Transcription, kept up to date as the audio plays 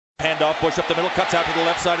Handoff, Bush up the middle, cuts out to the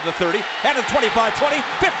left side of the 30, and it's 25, 20,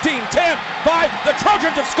 15, 10, 5. The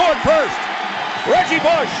Trojans have scored first. Reggie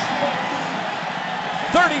Bush,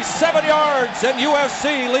 37 yards, and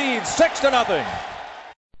USC leads 6-0.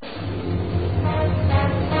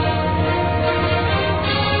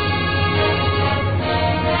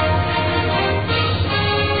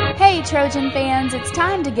 Hey Trojan fans, it's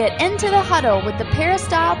time to get into the huddle with the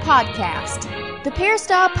Peristyle Podcast. The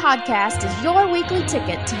Peristyle Podcast is your weekly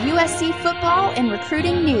ticket to USC football and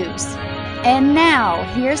recruiting news. And now,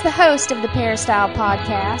 here's the host of the Peristyle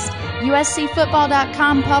Podcast,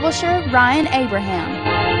 USCFootball.com publisher Ryan Abraham.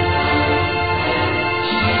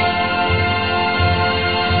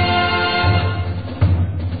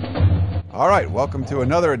 All right, welcome to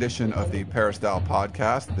another edition of the Peristyle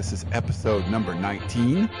Podcast. This is episode number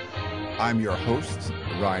 19. I'm your host,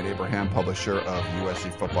 Ryan Abraham, publisher of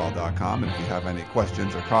USCFootball.com. And if you have any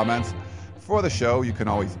questions or comments for the show, you can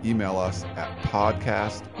always email us at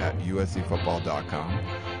podcast@USCFootball.com.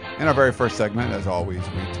 In our very first segment, as always,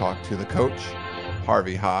 we talk to the coach,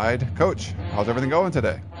 Harvey Hyde. Coach, how's everything going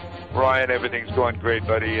today? Ryan, everything's going great,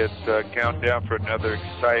 buddy. It's countdown for another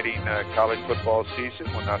exciting college football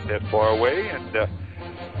season. We're not that far away, and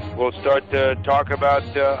we'll start to talk about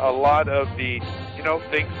a lot of the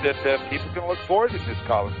things that people can look forward to this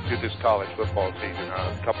college football season.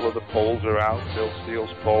 A couple of the polls are out, Bill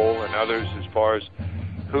Steele's poll and others, as far as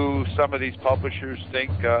who some of these publishers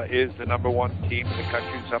think is the number one team in the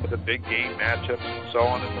country, some of the big game matchups and so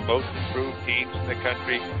on, and the most improved teams in the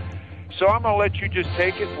country. So I'm going to let you just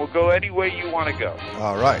take it. We'll go any way you want to go.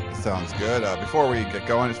 All right. Sounds good. Before we get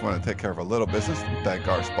going, I just want to take care of a little business and thank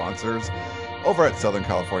our sponsors over at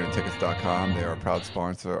SouthernCaliforniaTickets.com. They are a proud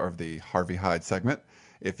sponsor of the Harvey Hyde segment.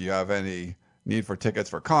 If you have any need for tickets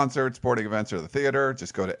for concerts, sporting events, or the theater,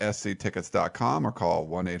 just go to sctickets.com or call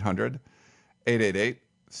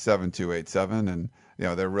 1-800-888-7287. And,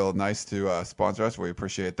 they're real nice to sponsor us. We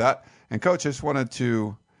appreciate that. And, Coach, I just wanted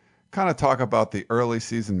to kind of talk about the early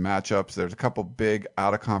season matchups. There's a couple big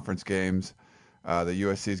out-of-conference games. The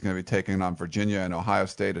USC is going to be taking on Virginia and Ohio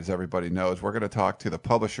State, as everybody knows. We're going to talk to the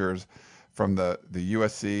publishers from the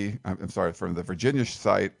Virginia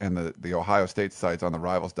site and the Ohio State sites on the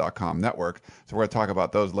Rivals.com network. So we're going to talk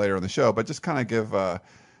about those later in the show, but just kind of give,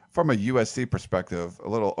 from a USC perspective, a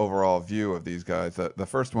little overall view of these guys. The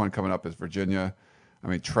first one coming up is Virginia. I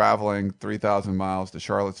mean, traveling 3,000 miles to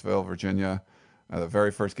Charlottesville, Virginia, the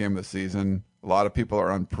very first game of the season. A lot of people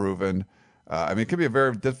are unproven. It can be a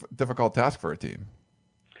very difficult task for a team.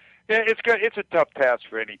 Yeah, it's a tough task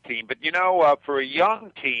for any team. But, for a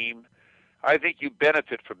young team, I think you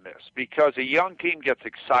benefit from this because a young team gets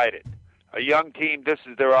excited. A young team, this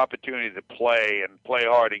is their opportunity to play and play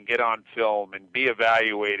hard and get on film and be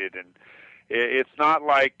evaluated. And it's not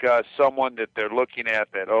like someone that they're looking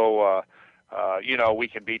at that, we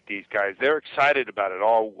can beat these guys. They're excited about it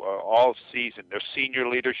all season. Their senior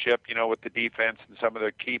leadership, with the defense and some of their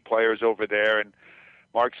key players over there. And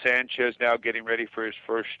Mark Sanchez now getting ready for his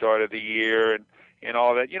first start of the year and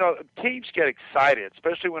all that. Teams get excited,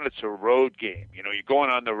 especially when it's a road game. You're going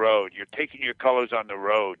on the road. You're taking your colors on the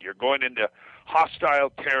road. You're going into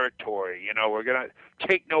hostile territory. We're going to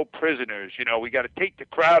take no prisoners. We got to take the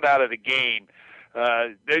crowd out of the game.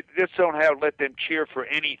 They just don't let them cheer for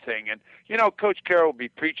anything. And, Coach Carroll will be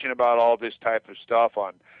preaching about all this type of stuff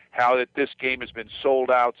on how that this game has been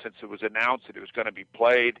sold out since it was announced that it was going to be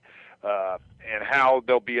played. And how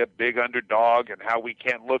there'll be a big underdog and how we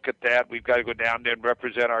can't look at that. We've got to go down there and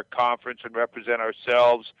represent our conference and represent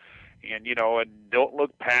ourselves and, and don't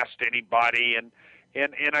look past anybody. And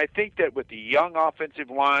I think that with the young offensive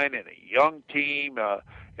line and a young team and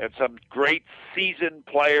some great seasoned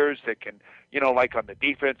players that can, like on the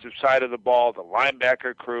defensive side of the ball, the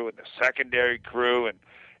linebacker crew and the secondary crew and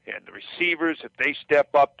the receivers, if they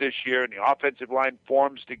step up this year and the offensive line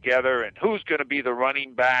forms together and who's going to be the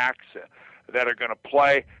running backs that are going to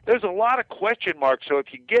play. There's a lot of question marks. So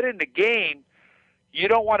if you get in the game, you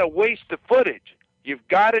don't want to waste the footage. You've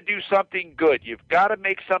got to do something good. You've got to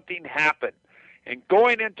make something happen. And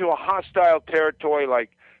going into a hostile territory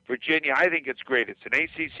like Virginia, I think it's great. It's an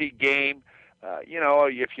ACC game.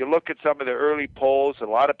 If you look at some of the early polls, a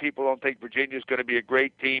lot of people don't think Virginia's going to be a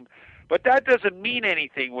great team. But that doesn't mean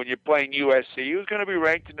anything when you're playing USC, who's going to be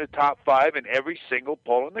ranked in the top 5 in every single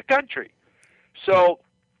poll in the country. So,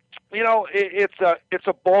 it's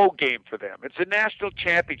a bowl game for them. It's a national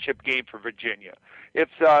championship game for Virginia.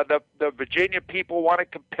 It's the Virginia people want to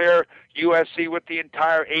compare USC with the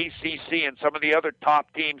entire ACC and some of the other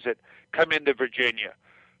top teams that come into Virginia.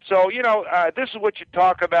 So, this is what you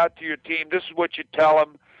talk about to your team. This is what you tell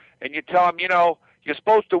them. And you tell them, You're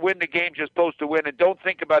supposed to win the games you're supposed to win, and don't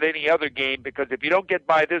think about any other game, because if you don't get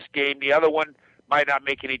by this game, the other one might not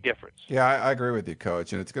make any difference. Yeah, I agree with you,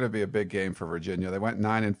 Coach, and it's going to be a big game for Virginia. They went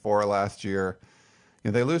 9-4 last year.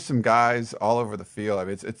 They lose some guys all over the field. I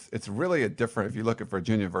mean, it's really a different. If you look at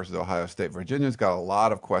Virginia versus Ohio State, Virginia's got a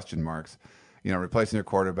lot of question marks. Replacing their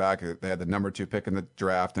quarterback, they had the number 2 pick in the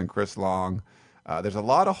draft, and Chris Long. There's a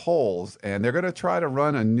lot of holes, and they're going to try to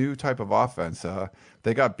run a new type of offense.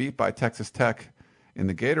 They got beat by Texas Tech in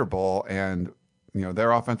the Gator Bowl, and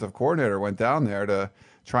their offensive coordinator went down there to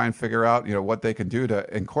try and figure out what they can do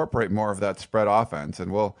to incorporate more of that spread offense.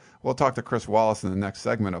 And we'll talk to Chris Wallace in the next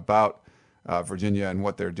segment about Virginia and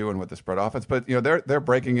what they're doing with the spread offense. But they're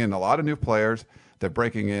breaking in a lot of new players. They're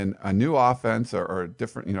breaking in a new offense or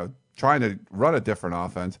different, trying to run a different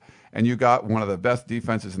offense. And you got one of the best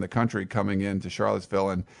defenses in the country coming into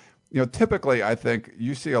Charlottesville. And typically, I think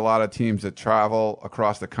you see a lot of teams that travel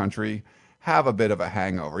across the country have a bit of a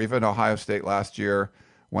hangover. Even Ohio State last year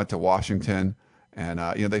went to Washington, and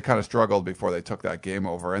they kind of struggled before they took that game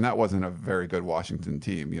over. And that wasn't a very good Washington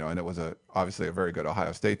team, and it was obviously a very good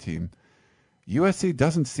Ohio State team. USC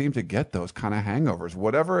doesn't seem to get those kind of hangovers,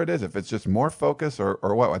 whatever it is, if it's just more focus or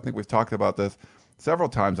what. I think we've talked about this several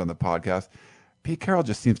times on the podcast. Pete Carroll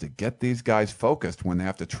just seems to get these guys focused when they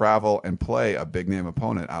have to travel and play a big-name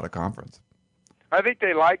opponent out of conference. I think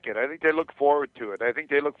they like it. I think they look forward to it. I think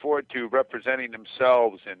they look forward to representing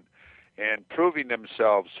themselves and proving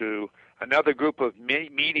themselves to another group of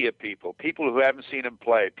media people who haven't seen them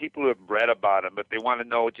play, people who have read about them, but they want to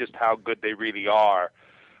know just how good they really are.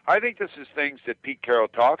 I think this is things that Pete Carroll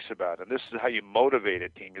talks about, and this is how you motivate a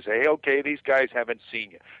team. You say, hey, okay, these guys haven't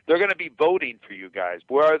seen you. They're going to be voting for you guys.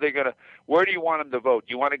 Where do you want them to vote?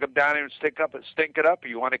 You want to come down here and stink it up, or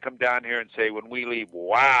you want to come down here and say, when we leave,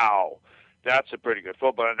 wow, that's a pretty good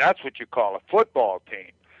football, and that's what you call a football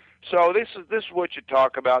team. So this is what you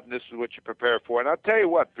talk about, and this is what you prepare for. And I'll tell you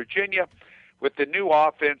what, Virginia, with the new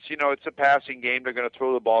offense, it's a passing game. They're going to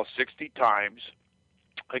throw the ball 60 times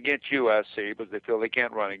against USC, but they feel they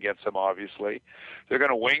can't run against them, obviously. They're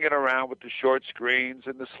going to wing it around with the short screens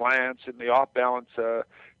and the slants and the off-balance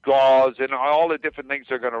draws and all the different things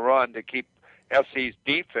they're going to run to keep SC's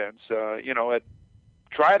defense,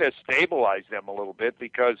 try to stabilize them a little bit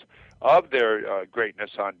because of their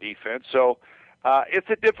greatness on defense. So it's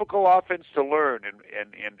a difficult offense to learn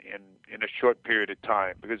in a short period of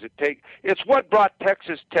time, because it's what brought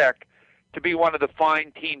Texas Tech to be one of the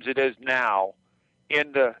fine teams it is now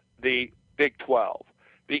in the Big 12,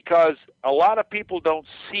 because a lot of people don't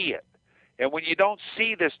see it. And when you don't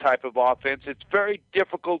see this type of offense, it's very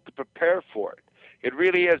difficult to prepare for it. It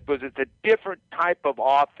really is, because it's a different type of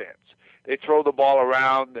offense. They throw the ball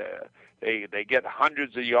around. They get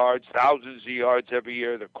hundreds of yards, thousands of yards every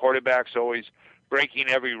year. The quarterback's always breaking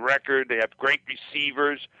every record. They have great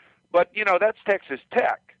receivers. But, that's Texas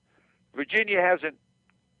Tech. Virginia hasn't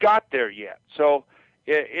got there yet. So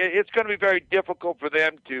it's going to be very difficult for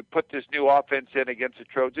them to put this new offense in against the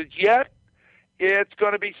Trojans. Yet, it's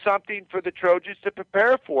going to be something for the Trojans to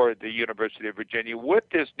prepare for the University of Virginia with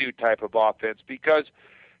this new type of offense, because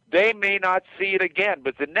they may not see it again.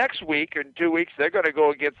 But the next week or in 2 weeks, they're going to go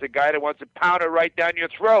against a guy that wants to pound it right down your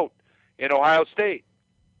throat in Ohio State.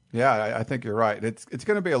 Yeah, I think you're right. It's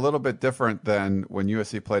going to be a little bit different than when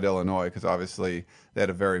USC played Illinois, because obviously they had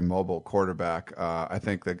a very mobile quarterback. I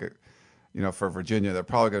think that for Virginia, they're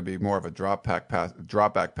probably going to be more of a drop back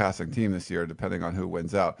passing team this year, depending on who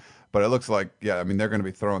wins out. But it looks like, they're going to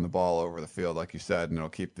be throwing the ball over the field, like you said, and it'll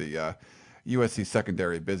keep the USC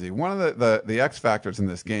secondary busy. One of the X factors in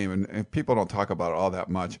this game, and people don't talk about it all that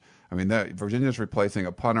much. I mean, Virginia's replacing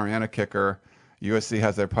a punter and a kicker. USC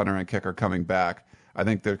has their punter and kicker coming back. I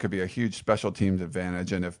think there could be a huge special teams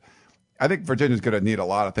advantage, and I think Virginia's going to need a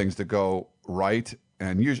lot of things to go right,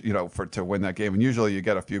 and usually, to win that game. And usually, you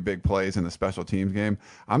get a few big plays in the special teams game.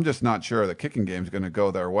 I'm just not sure the kicking game is going to go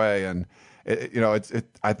their way, and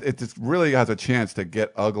it just really has a chance to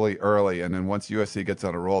get ugly early, and then once USC gets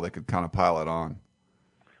on a roll, they could kind of pile it on.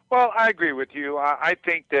 Well, I agree with you. I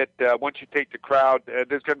think that once you take the crowd,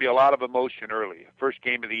 there's going to be a lot of emotion early, first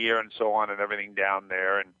game of the year, and so on, and everything down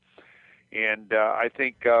there, And I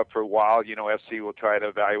think for a while, SC will try to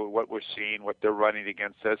evaluate what we're seeing, what they're running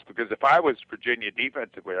against us. Because if I was Virginia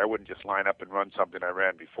defensively, I wouldn't just line up and run something I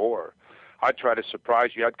ran before. I'd try to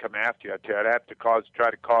surprise you. I'd come after you. I'd have to try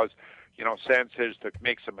to cause Sanchez to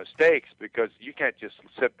make some mistakes, because you can't just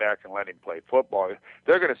sit back and let him play football.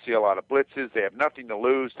 They're going to see a lot of blitzes. They have nothing to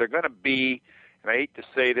lose. They're going to be, and I hate to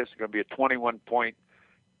say this, they're going to be a 21-point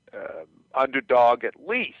underdog at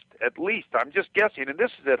least. I'm just guessing, and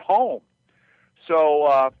this is at home.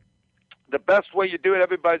 So the best way you do it,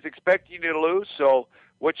 everybody's expecting you to lose. So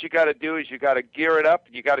what you got to do is you got to gear it up.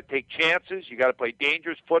 You got to take chances. You got to play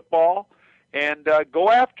dangerous football and go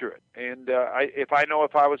after it. And if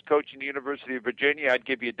I was coaching the University of Virginia, I'd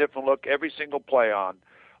give you a different look every single play on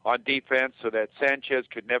defense so that Sanchez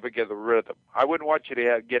could never get a rhythm. I wouldn't want you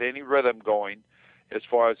to get any rhythm going as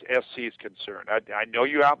far as SC is concerned. I know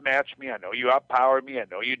you outmatch me. I know you outpower me. I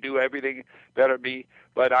know you do everything better than me.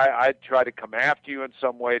 But I try to come after you in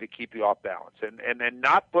some way to keep you off balance. And then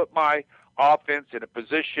not put my offense in a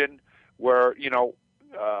position where,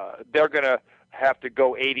 they're going to have to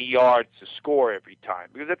go 80 yards to score every time.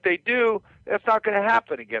 Because if they do, that's not going to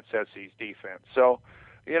happen against SC's defense. So,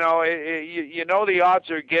 you know the odds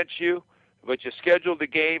are against you, but you scheduled the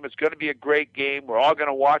game. It's going to be a great game. We're all going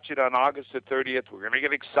to watch it on August the 30th. We're going to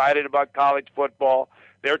get excited about college football.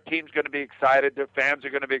 Their team's going to be excited. Their fans are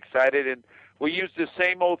going to be excited. And we use the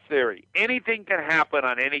same old theory. Anything can happen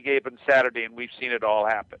on any given Saturday, and we've seen it all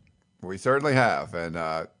happen. We certainly have. And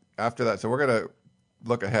after that, so we're going to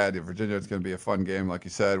look ahead. Virginia, it's going to be a fun game. Like you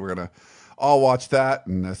said, we're going to all watch that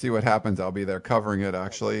and see what happens. I'll be there covering it,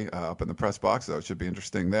 actually, up in the press box, so it should be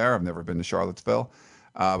interesting there. I've never been to Charlottesville.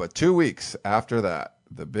 But 2 weeks after that,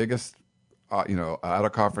 the biggest,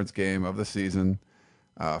 out-of-conference game of the season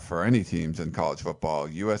for any teams in college football,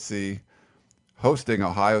 USC hosting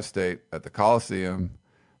Ohio State at the Coliseum.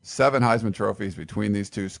 7 Heisman trophies between these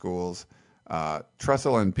two schools.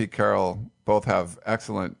 Tressel and Pete Carroll both have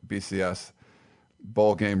excellent BCS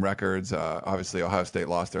bowl game records. Obviously, Ohio State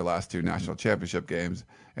lost their last 2 national championship games,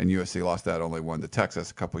 and USC lost that only one to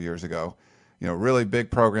Texas a couple years ago. Really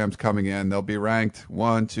big programs coming in. They'll be ranked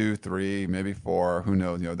 1, 2, 3, maybe 4. Who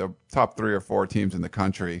knows? They're top 3 or 4 teams in the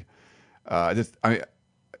country. Are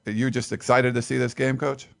you just excited to see this game,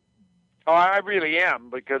 Coach? Oh, I really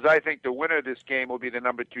am, because I think the winner of this game will be the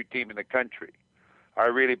number 2 team in the country. I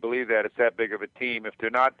really believe that. It's that big of a team. If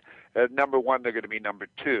they're not number 1, they're going to be number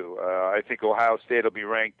 2. I think Ohio State will be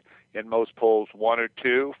ranked in most polls 1 or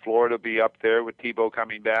 2. Florida will be up there with Tebow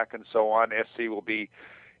coming back and so on. SC will be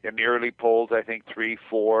in the early polls, I think 3,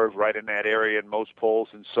 4, right in that area in most polls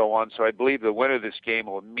and so on. So I believe the winner of this game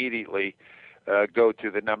will immediately go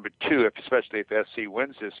to the number 2, especially if SC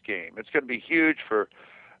wins this game. It's going to be huge for,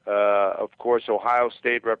 of course, Ohio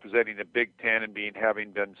State representing the Big Ten and having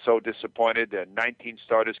been so disappointed. 19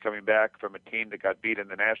 starters coming back from a team that got beat in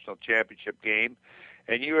the national championship game.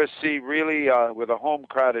 And USC really with a home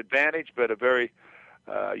crowd advantage, but a very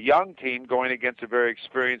young team going against a very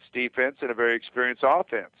experienced defense and a very experienced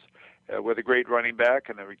offense with a great running back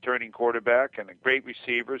and a returning quarterback and great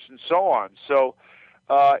receivers and so on. So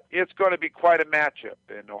it's going to be quite a matchup.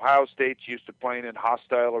 And Ohio State's used to playing in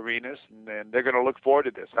hostile arenas, and they're going to look forward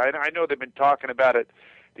to this. I know they've been talking about it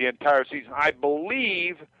the entire season. I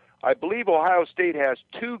believe Ohio State has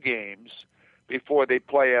 2 games before they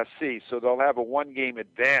play SC, so they'll have a 1-game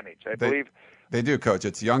advantage. I believe. They do, Coach.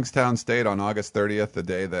 It's Youngstown State on August 30th, the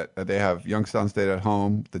day that they have Youngstown State at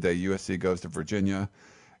home, the day USC goes to Virginia.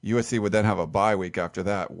 USC would then have a bye week after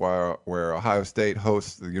that, where Ohio State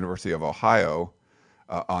hosts the University of Ohio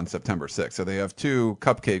on September 6th. So they have 2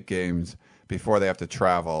 cupcake games before they have to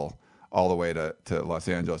travel all the way to Los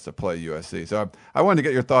Angeles to play USC. So I wanted to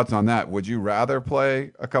get your thoughts on that. Would you rather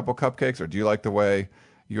play a couple cupcakes, or do you like the way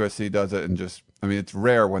USC does it and just, it's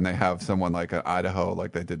rare when they have someone like an Idaho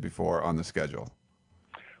like they did before on the schedule?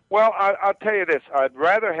 Well, I'll tell you this. I'd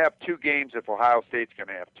rather have 2 games if Ohio State's going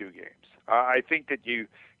to have 2 games. I think that you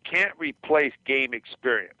can't replace game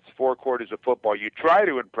experience, 4 quarters of football. You try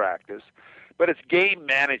to in practice, but it's game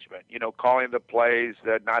management, calling the plays,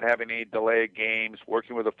 not having any delay games,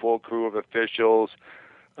 working with a full crew of officials,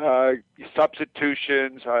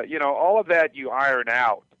 substitutions, all of that you iron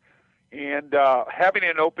out. And having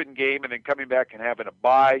an open game and then coming back and having a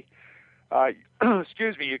bye,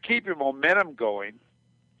 you keep your momentum going.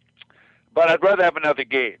 But I'd rather have another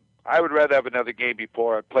game. I would rather have another game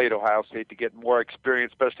before I played Ohio State to get more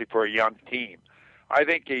experience, especially for a young team. I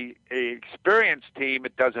think a experienced team,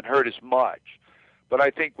 it doesn't hurt as much. But I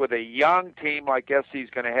think with a young team like SC is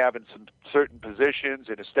going to have in some certain positions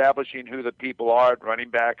and establishing who the people are at running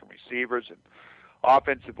back and receivers and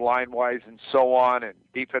offensive line-wise and so on, and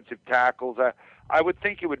defensive tackles, I would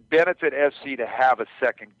think it would benefit SC to have a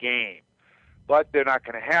second game. But they're not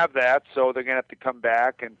going to have that, so they're going to have to come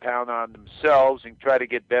back and pound on themselves and try to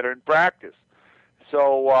get better in practice.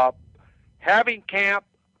 So having camp,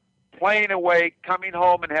 playing away, coming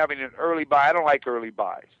home, and having an early bye. I don't like early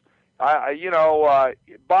byes.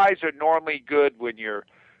 Byes are normally good when you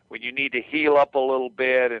need to heal up a little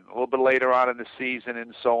bit and a little bit later on in the season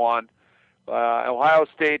and so on. Ohio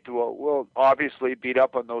State will obviously beat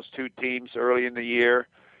up on those 2 teams early in the year,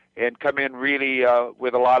 and come in really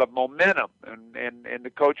with a lot of momentum. And the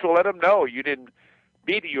coach will let them know you didn't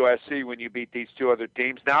beat USC when you beat these two other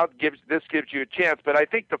teams. Now this gives you a chance. But I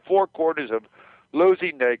think the 4 quarters of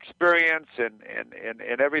losing the experience and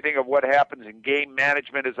everything of what happens in game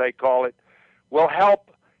management, as I call it, will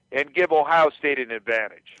help and give Ohio State an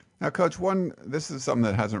advantage. Now, Coach, this is something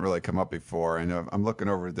that hasn't really come up before. I know I'm looking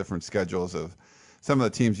over different schedules of some of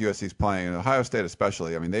the teams USC's playing, and Ohio State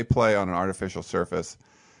especially. I mean, they play on an artificial surface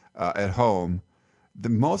at home.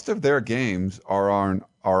 Most of their games are on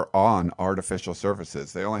artificial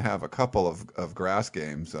surfaces. They only have a couple of grass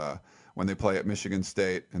games when they play at Michigan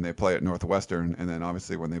State and they play at Northwestern, and then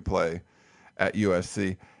obviously when they play at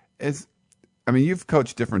USC. You've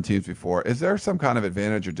coached different teams before. Is there some kind of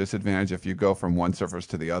advantage or disadvantage if you go from one surface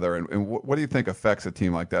to the other? And what do you think affects a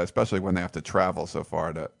team like that, especially when they have to travel so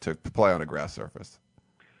far to play on a grass surface?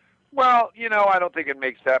 Well, I don't think it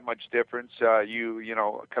makes that much difference. You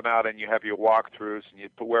come out and you have your walkthroughs and you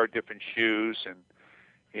wear different shoes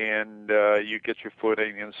and you get your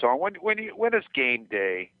footing and so on. When it's game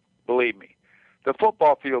day, believe me, the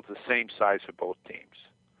football field's the same size for both teams.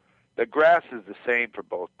 The grass is the same for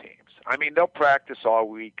both teams. They'll practice all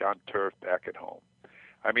week on turf back at home.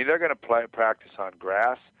 They're going to practice on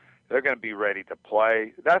grass. They're going to be ready to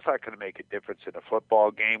play. That's not going to make a difference in a football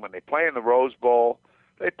game. When they play in the Rose Bowl,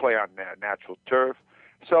 they play on natural turf.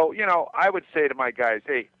 So, I would say to my guys,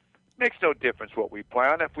 hey, makes no difference what we play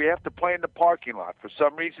on. If we have to play in the parking lot for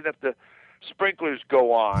some reason, if the sprinklers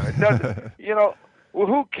go on, it doesn't, well,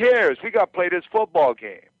 who cares? We got to play this football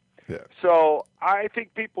game. Yeah. So I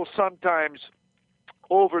think people sometimes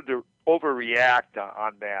overreact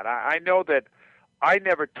on that. I know that I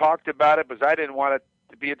never talked about it because I didn't want it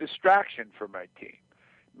to be a distraction for my team.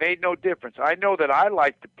 Made no difference. I know that I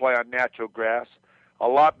like to play on natural grass a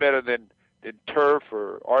lot better than turf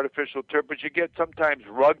or artificial turf, but you get sometimes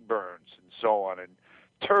rug burns and so on, and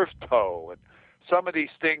turf toe, and some of these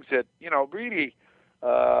things that, really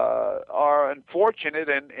are unfortunate,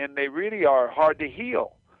 and they really are hard to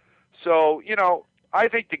heal. So, I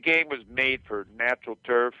think the game was made for natural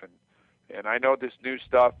turf, and I know this new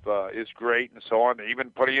stuff is great and so on. They're even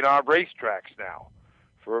putting it on racetracks now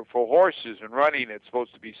for horses and running. It's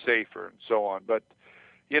supposed to be safer and so on. But,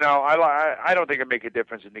 I don't think it make a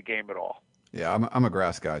difference in the game at all. Yeah, I'm a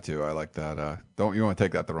grass guy too. I like that. Don't you want to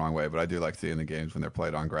take that the wrong way, but I do like seeing the games when they're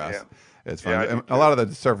played on grass. Yeah. It's fun. Yeah, a lot of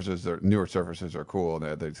the newer surfaces are cool.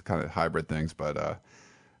 They're kind of hybrid things, but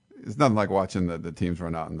it's nothing like watching the teams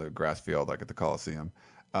run out in the grass field like at the Coliseum.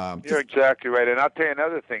 You're exactly right. And I'll tell you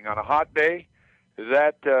another thing. On a hot day,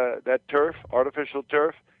 that turf, artificial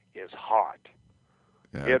turf, is hot.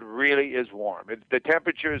 Yeah. It really is warm. The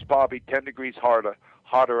temperature is probably 10 degrees hotter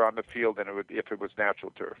on the field than it would if it was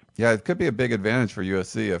natural turf. Yeah, it could be a big advantage for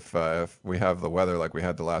USC if we have the weather like we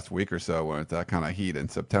had the last week or so when it's that kind of heat in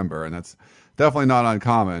September, and that's definitely not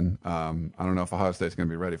uncommon. I don't know if Ohio State's going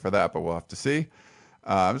to be ready for that, but we'll have to see.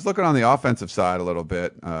 I was looking on the offensive side a little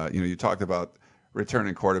bit. You talked about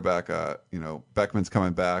returning quarterback. Beckman's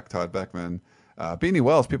coming back, Todd Beckman. Beanie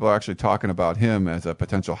Wells, people are actually talking about him as a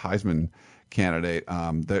potential Heisman candidate.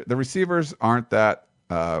 The receivers aren't that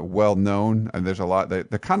well known, and there's a lot. They're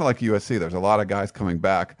kind of like USC. There's a lot of guys coming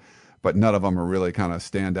back, but none of them are really kind of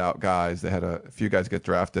standout guys. They had a few guys get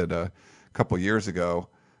drafted a couple years ago,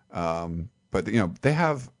 but they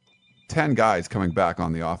have 10 guys coming back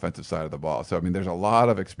on the offensive side of the ball. So there's a lot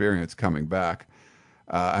of experience coming back.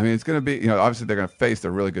 It's going to be obviously they're going to face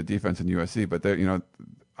a really good defense in USC, but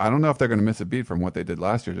I don't know if they're going to miss a beat from what they did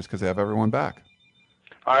last year just because they have everyone back.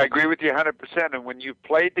 I agree with you 100%. And when you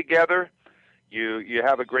played together, you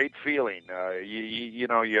have a great feeling.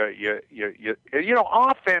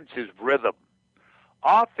 Offense is rhythm.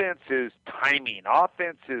 Offense is timing.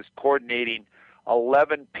 Offense is coordinating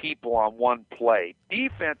 11 people on one play.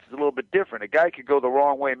 Defense is a little bit different. A guy could go the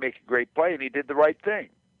wrong way and make a great play, and he did the right thing.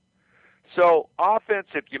 So offense,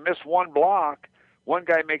 if you miss one block, one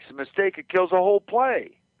guy makes a mistake, it kills a whole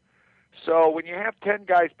play. So when you have 10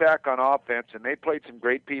 guys back on offense, and they played some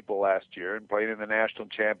great people last year and played in the national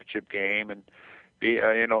championship game and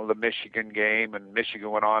the Michigan game, and Michigan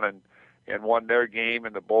went on and won their game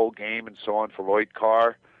and the bowl game and so on for Lloyd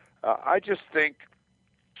Carr. I just think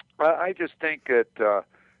that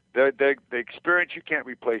the experience, you can't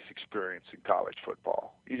replace experience in college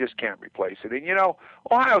football. You just can't replace it. And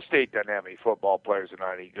Ohio State doesn't have any football players that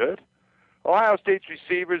aren't any good. Ohio State's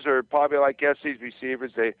receivers are probably like SC's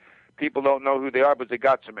receivers. People don't know who they are, but they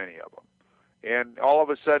got so many of them. And all of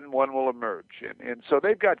a sudden, one will emerge. And so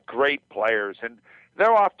they've got great players, and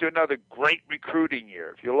they're off to another great recruiting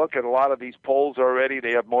year. If you look at a lot of these polls already,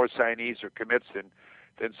 they have more signees or commits than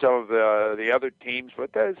than some of the other teams.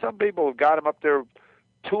 But some people have got them up there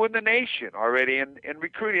 2 in the nation already in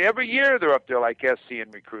recruiting. Every year they're up there like SC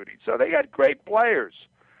in recruiting. So they got great players.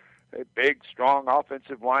 A big, strong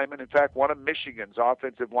offensive lineman. In fact, one of Michigan's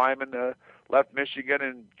offensive linemen left Michigan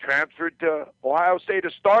and transferred to Ohio State,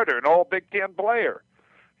 a starter, an all Big Ten player.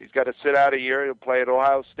 He's got to sit out a year. He'll play at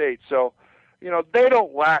Ohio State. So, they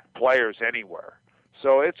don't lack players anywhere.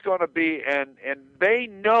 So it's going to be, and they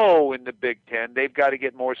know in the Big Ten they've got to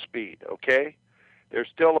get more speed, okay? There's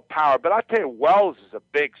still a power. But I'll tell you, Wells is a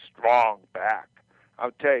big, strong back.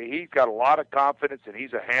 I'll tell you, he's got a lot of confidence, and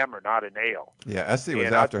he's a hammer, not a nail. Yeah, SC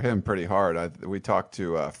was after him pretty hard. We talked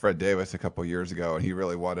to Fred Davis a couple years ago, and he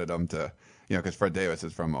really wanted him to, because Fred Davis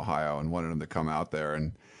is from Ohio and wanted him to come out there,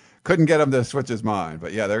 and couldn't get him to switch his mind.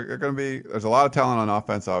 But, yeah, they're going to be – there's a lot of talent on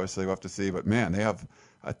offense, obviously. We'll have to see. But, man, they have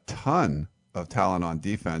a ton of talent on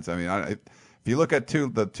defense. I mean, if you look at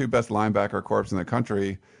the two best linebacker corps in the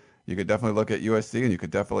country, you could definitely look at USC, and you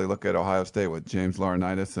could definitely look at Ohio State with James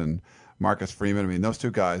Laurinaitis and Marcus Freeman. I mean, those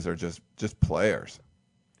two guys are just players.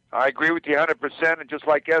 I agree with you 100%. And just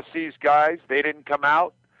like SC's guys, they didn't come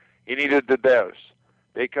out, and neither did theirs.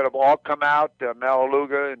 They could have all come out.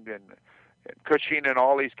 Malaluga and Cushing and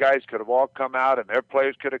all these guys could have all come out, and their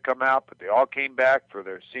players could have come out, but they all came back for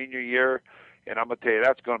their senior year. And I'm going to tell you,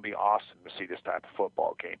 that's going to be awesome to see this type of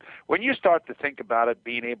football game. When you start to think about it,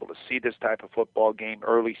 being able to see this type of football game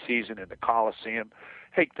early season in the Coliseum,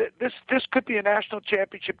 hey, this could be a national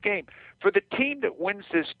championship game. For the team that wins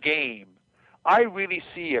this game, I really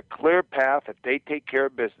see a clear path, if they take care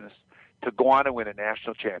of business, to go on and win a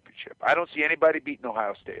national championship. I don't see anybody beating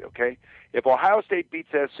Ohio State, okay? If Ohio State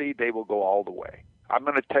beats SC, they will go all the way. I'm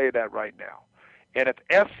going to tell you that right now. And if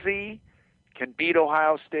SC can beat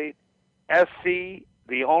Ohio State, SC,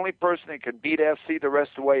 the only person that can beat SC the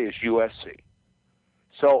rest of the way is USC.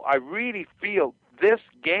 So I really feel this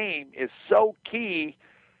game is so key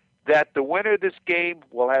that the winner of this game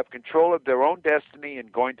will have control of their own destiny in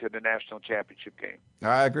going to the national championship game.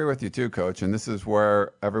 I agree with you too, Coach. And this is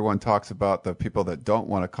where everyone talks about the people that don't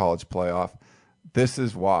want a college playoff. This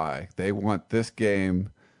is why they want this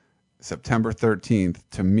game, September 13th,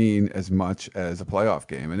 to mean as much as a playoff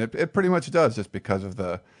game. And it pretty much does, just because of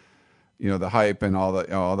the hype and all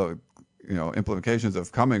the implications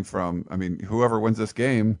of coming from, I mean, whoever wins this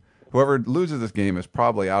game, whoever loses this game is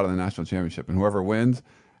probably out of the national championship, and whoever wins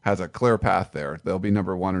has a clear path there. They'll be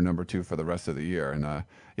number 1 or number 2 for the rest of the year. And I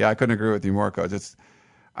couldn't agree with you more, Coach. It's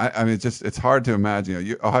hard to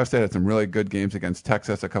imagine. Ohio State had some really good games against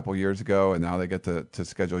Texas a couple years ago, and now they get to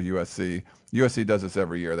schedule USC. USC does this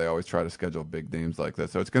every year. They always try to schedule big games like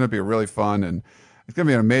this. So it's going to be really fun, and it's going to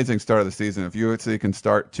be an amazing start of the season. If USC can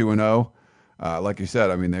start 2-0, like you said,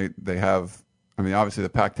 I mean, they have. I mean, obviously the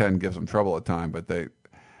Pac-10 gives them trouble at times, but they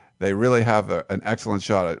really have an excellent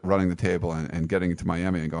shot at running the table and getting to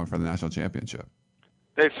Miami and going for the national championship.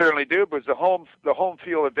 They certainly do, because the home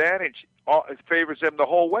field advantage favors them the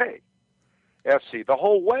whole way. FC, the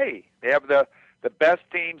whole way. They have the best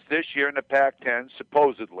teams this year in the Pac-10,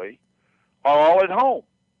 supposedly, are all at home.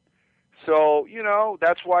 So,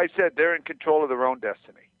 that's why I said they're in control of their own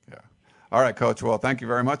destiny. Yeah. All right, Coach. Well, thank you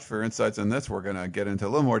very much for your insights on this. We're going to get into a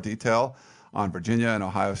little more detail on Virginia and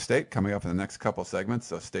Ohio State coming up in the next couple segments,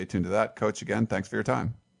 so stay tuned to that. Coach, again, thanks for your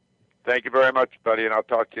time. Thank you very much, buddy, and I'll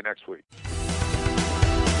talk to you next week.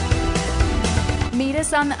 Meet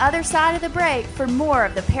us on the other side of the break for more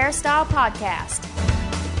of the Peristyle Podcast.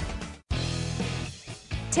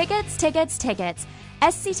 Tickets, tickets, tickets.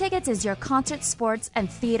 SC Tickets is your concert, sports,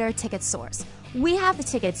 and theater ticket source. We have the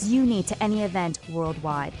tickets you need to any event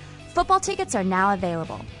worldwide. Football tickets are now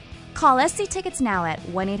available. Call SC Tickets now at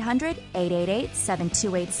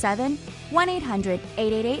 1-800-888-7287,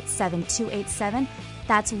 1-800-888-7287.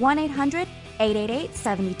 That's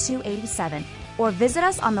 1-800-888-7287. Or visit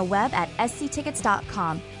us on the web at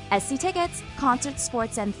sctickets.com. SC Tickets, concert,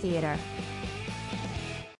 sports, and theater.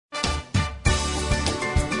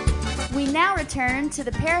 We now return to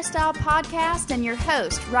the Peristyle Podcast and your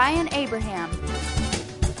host, Ryan Abraham.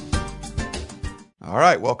 All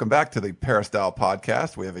right, welcome back to the Peristyle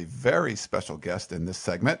Podcast. We have a very special guest in this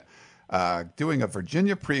segment, doing a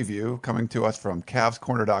Virginia preview coming to us from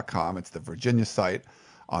CavsCorner.com. It's the Virginia site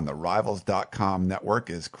on the Rivals.com network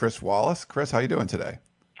is Chris Wallace. Chris, how you doing today?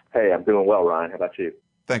 Hey, I'm doing well, Ryan. How about you?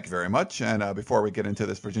 Thank you very much. And before we get into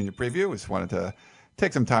this Virginia preview, we just wanted to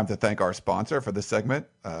take some time to thank our sponsor for this segment.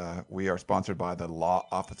 We are sponsored by the law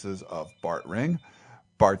offices of Bart Ring.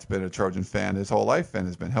 Bart's been a Trojan fan his whole life and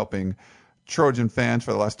has been helping Trojan fans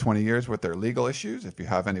for the last 20 years with their legal issues. If you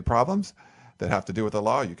have any problems that have to do with the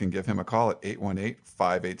law, you can give him a call at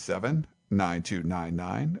 818-587-9797.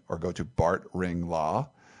 9299 or go to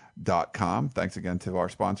bartringlaw.com. Thanks again to our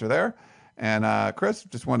sponsor there. And Chris,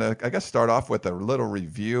 just want to, I guess, start off with a little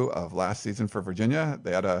review of last season for Virginia.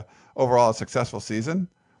 They had a overall successful season,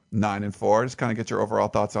 9-4. Just kind of get your overall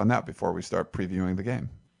thoughts on that before we start previewing the game.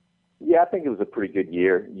 Yeah, I think it was a pretty good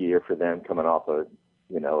year for them, coming off a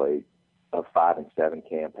 5-7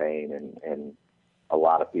 campaign, and a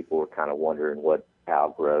lot of people were kind of wondering what Al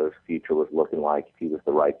Grove's future was looking like, if he was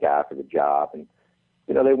the right guy for the job. And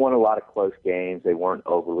they won a lot of close games. They weren't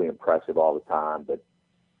overly impressive all the time, but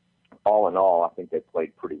all in all, I think they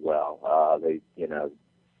played pretty well. A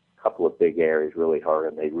couple of big areas really hurt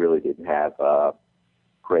them. They really didn't have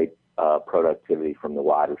great productivity from the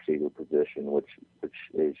wide receiver position, which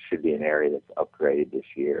should be an area that's upgraded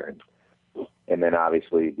this year. And then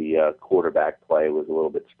obviously the quarterback play was a little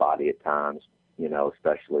bit spotty at times,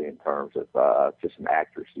 especially in terms of just some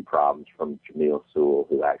accuracy problems from Jamil Sewell,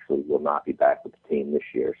 who actually will not be back with the team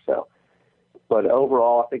this year. So, but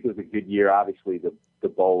overall, I think it was a good year. Obviously, the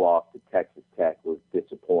bowl loss to Texas Tech was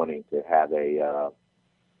disappointing, to have a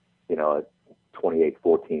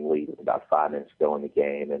 28-14 lead with about 5 minutes to go in the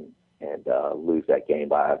game and lose that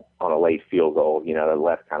game on a late field goal. That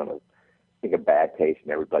left kind of a bad taste in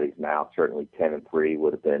everybody's mouth. Certainly 10-3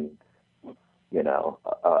 would have been,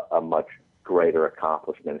 a much greater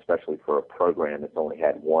accomplishment, especially for a program that's only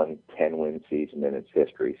had one 10-win season in its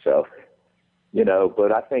history. So,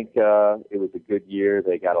 but I think it was a good year.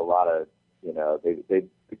 They got a lot of, the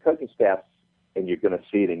coaching staff, and you're going to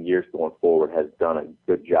see it in years going forward, has done a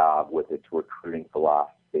good job with its recruiting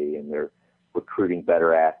philosophy, and they're recruiting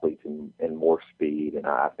better athletes and more speed. And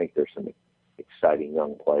I think there's some exciting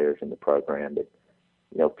young players in the program that,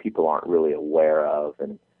 people aren't really aware of.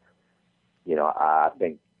 And, I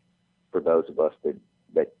think for those of us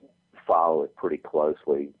that follow it pretty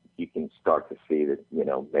closely, you can start to see that,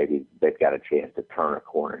 maybe they've got a chance to turn a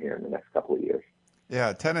corner here in the next couple of years.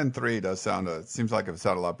 Yeah, 10-3 does sound. Seems like it would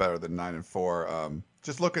sound a lot better than 9-4.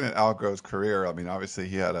 Just looking at Al Grove's career, I mean, obviously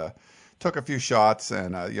he took a few shots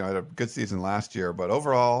and had a good season last year, but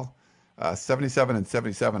overall,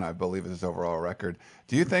 77-77, I believe, is his overall record.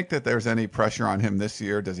 Do you think that there's any pressure on him this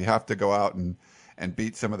year? Does he have to go out and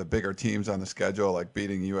beat some of the bigger teams on the schedule, like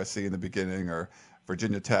beating USC in the beginning or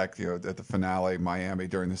Virginia Tech, at the finale, Miami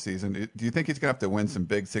during the season? Do you think he's going to have to win some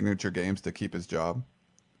big signature games to keep his job?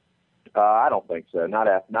 I don't think so. Not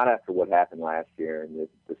after what happened last year and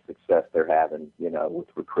the success they're having, with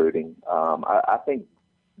recruiting. I think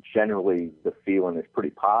generally the feeling is pretty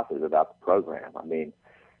positive about the program. I mean,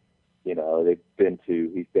 he's been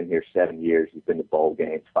here 7 years. He's been to bowl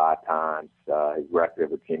games 5 times. His record of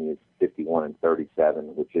Virginia is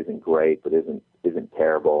 51-37, which isn't great, but isn't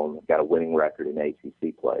terrible. And they've got a winning record in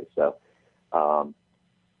ACC play. So, I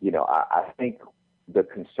think the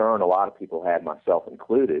concern a lot of people had, myself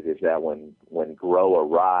included, is that when Groh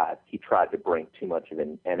arrived, he tried to bring too much of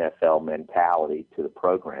an NFL mentality to the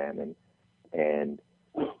program, and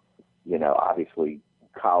obviously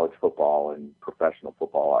college football and professional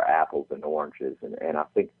football are apples and oranges, and I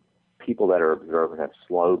think people that are observant have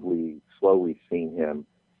slowly seen him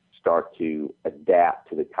start to adapt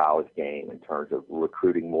to the college game in terms of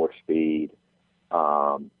recruiting more speed.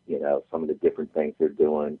 Some of the different things they're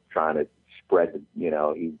doing, trying to spread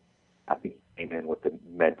I think he came in with the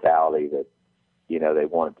mentality that, they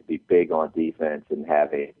wanted to be big on defense and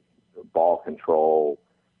have a ball control,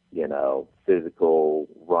 physical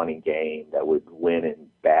running game that would win in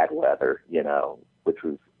bad weather, which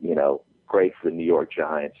was, great for the New York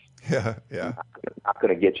Giants. Yeah. Not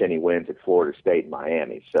going to get you any wins at Florida State and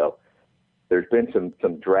Miami. So there's been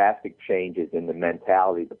some drastic changes in the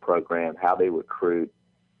mentality of the program, how they recruit.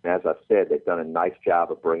 And as I said, they've done a nice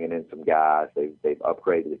job of bringing in some guys. They've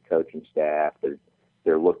upgraded the coaching staff.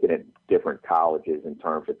 They're looking at different colleges in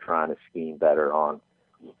terms of trying to scheme better on,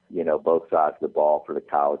 both sides of the ball for the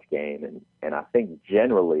college game. And I think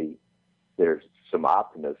generally there's some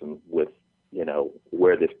optimism with,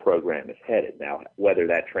 where this program is headed. Now, whether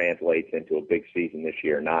that translates into a big season this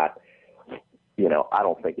year or not, I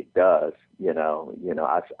don't think it does.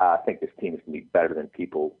 I think this team is going to be better than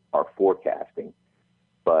people are forecasting.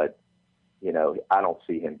 But, I don't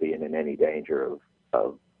see him being in any danger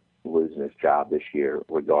of losing his job this year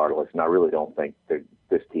regardless. And I really don't think that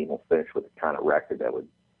this team will finish with the kind of record that would,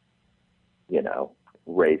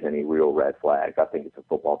 raise any real red flags. I think it's a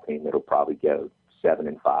football team that'll probably go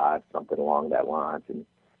 7-5, something along that lines, and,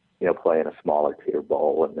 play in a smaller tier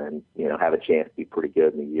bowl and then, have a chance to be pretty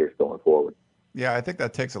good in the years going forward. Yeah, I think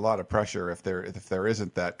that takes a lot of pressure if there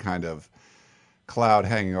isn't that kind of cloud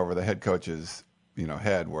hanging over the head coach's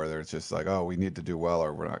head, where there's just like, oh, we need to do well,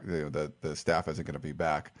 or we're not, the staff isn't going to be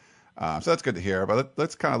back. So that's good to hear. But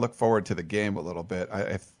let's kind of look forward to the game a little bit.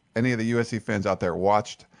 If any of the USC fans out there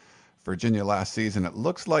watched Virginia last season, it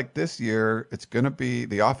looks like this year it's going to be,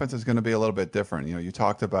 the offense is going to be a little bit different. You know, you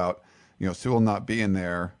talked about, Sewell not being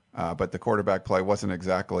there, but the quarterback play wasn't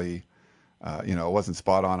exactly, it wasn't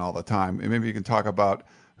spot on all the time. And maybe you can talk about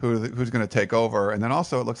who's going to take over. And then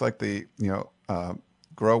also it looks like Groh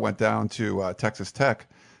went down to Texas Tech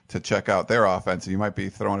to check out their offense, and you might be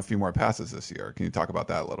throwing a few more passes this year. Can you talk about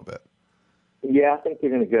that a little bit? Yeah, I think they're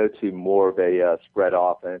going to go to more of a spread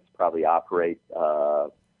offense, probably operate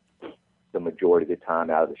the majority of the time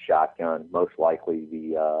out of the shotgun. Most likely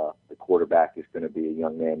the quarterback is going to be a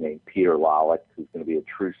young man named Peter Lollick, who's going to be a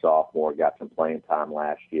true sophomore, got some playing time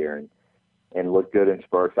last year and looked good in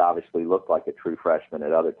spurts, obviously looked like a true freshman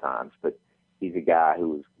at other times. But he's a guy who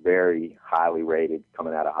was very highly rated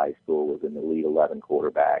coming out of high school, was an Elite 11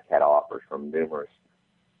 quarterback, had offers from numerous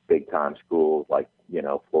big-time schools like,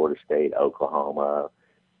 Florida State, Oklahoma,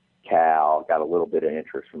 Cal, got a little bit of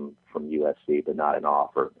interest from USC, but not an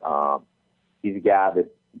offer. He's a guy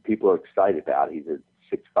that people are excited about. He's a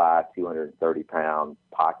 6'5", 230-pound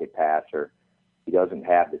pocket passer. He doesn't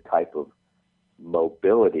have the type of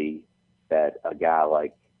mobility that a guy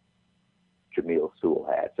like Jamil Sewell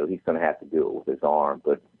had, so he's going to have to do it with his arm.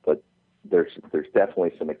 But there's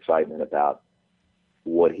definitely some excitement about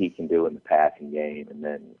what he can do in the passing game. And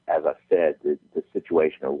then, as I said, the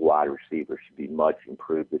situation of wide receivers should be much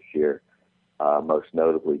improved this year, most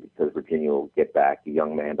notably because Virginia will get back a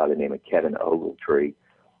young man by the name of Kevin Ogletree,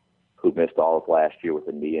 who missed all of last year with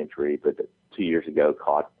a knee injury, but 2 years ago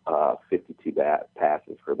caught 52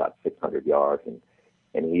 passes for about 600 yards.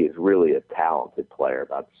 And he is really a talented player,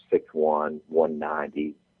 about 6'1",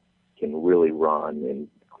 190, can really run, and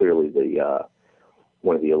clearly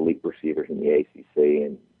one of the elite receivers in the ACC.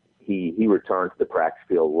 And he returned to the practice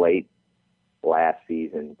field late last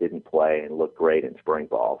season, didn't play, and looked great in spring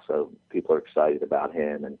ball. So people are excited about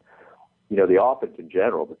him. And, the offense in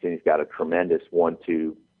general, Virginia's got a tremendous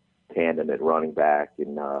 1-2 tandem at running back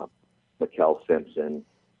in Mikel Simpson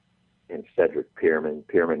and Cedric Pierman.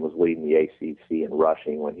 Pierman was leading the ACC in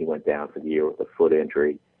rushing when he went down for the year with a foot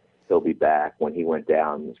injury. He'll be back. When he went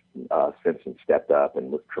down, Simpson stepped up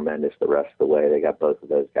and was tremendous the rest of the way. They got both of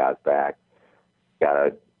those guys back. Got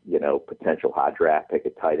a, potential high draft pick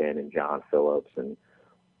at tight end in John Phillips, and,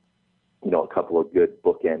 a couple of good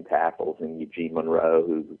bookend tackles in Eugene Monroe,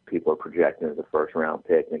 who people are projecting as a first-round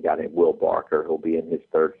pick, and a guy named Will Barker, who'll be in his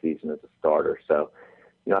third season as a starter. So,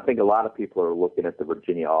 I think a lot of people are looking at the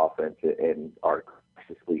Virginia offense and are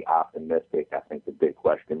cautiously optimistic. I think the big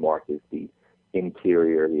question mark is the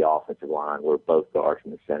interior, the offensive line, where both guards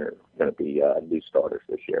in the center are going to be new starters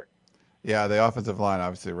this year. Yeah, the offensive line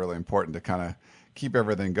obviously really important to kind of keep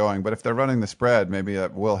everything going. But if they're running the spread, maybe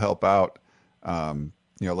that will help out, a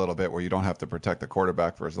little bit, where you don't have to protect the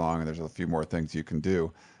quarterback for as long, and there's a few more things you can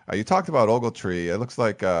do. You talked about Ogletree. It looks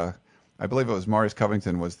like I believe it was Maurice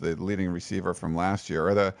Covington was the leading receiver from last year.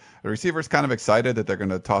 Are the receivers kind of excited that they're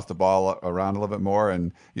going to toss the ball around a little bit more?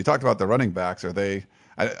 And you talked about the running backs. Are they?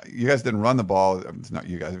 You guys didn't run the ball. It's not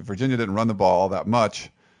you guys. Virginia didn't run the ball all that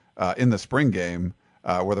much in the spring game.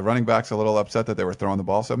 Were the running backs a little upset that they were throwing the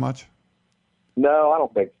ball so much? No, I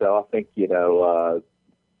don't think so. I think,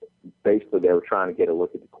 basically they were trying to get a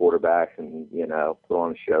look at the quarterbacks and, put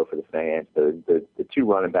on a show for the fans. The two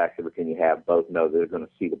running backs that Virginia have both know they're going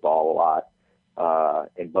to see the ball a lot.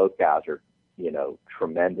 And both guys are,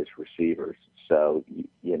 tremendous receivers. So,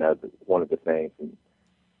 one of the things,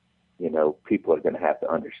 people are going to have to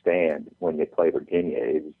understand when they play Virginia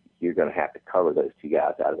is you're going to have to cover those two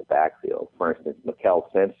guys out of the backfield. For instance, Mikel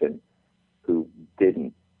Simpson, who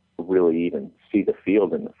didn't really even see the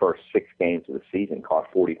field in the first 6 games of the season,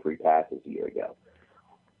 caught 43 passes a year ago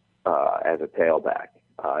as a tailback.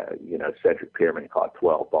 Cedric Pierman caught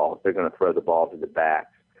 12 balls. They're going to throw the ball to the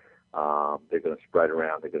backs. They're going to spread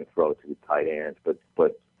around. They're going to throw it to the tight ends.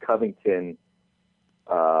 But Covington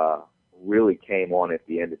really came on at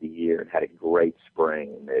the end of the year and had a great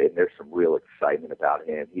spring. And there's some real excitement about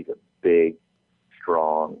him. He's a big,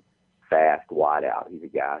 strong, fast wideout. He's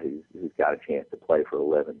a guy who's got a chance to play for a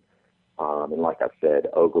living. And like I said,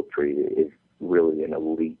 Ogletree is really an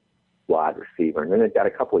elite wide receiver. And then they've got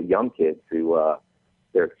a couple of young kids who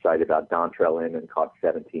they're excited about. Dontrell Inman caught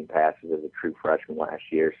 17 passes as a true freshman last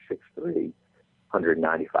year, 6'3",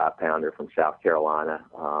 195-pounder from South Carolina.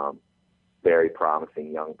 Very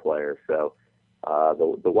promising young player. So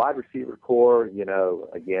the wide receiver core,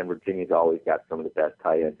 again, Virginia's always got some of the best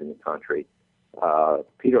tight ends in the country.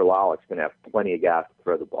 Peter Lollick's going to have plenty of guys to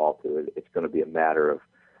throw the ball to. It's going to be a matter of,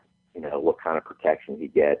 what kind of protection he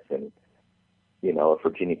gets. And, if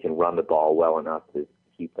Virginia can run the ball well enough,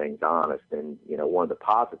 he keep things honest. And, one of the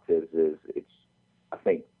positives is I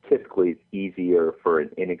think typically it's easier for an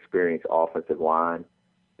inexperienced offensive line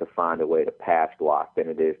to find a way to pass block than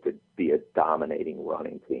it is to be a dominating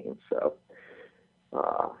running team. So,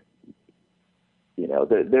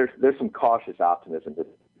 there's some cautious optimism that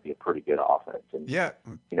it'll be a pretty good offense. And, yeah,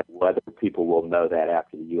 whether people will know that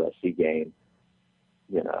after the USC game,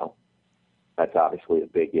 that's obviously a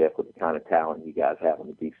big if with the kind of talent you guys have on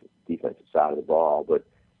the defensive side of the ball. But,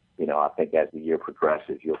 I think as the year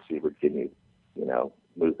progresses, you'll see Virginia,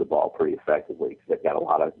 move the ball pretty effectively because they've got a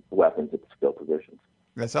lot of weapons at the skill positions.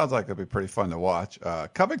 That sounds like it'll be pretty fun to watch.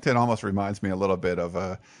 Covington almost reminds me a little bit of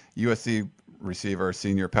a USC receiver,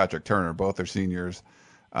 senior Patrick Turner. Both are seniors.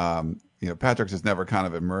 Patrick just never kind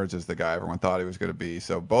of emerged as the guy everyone thought he was going to be.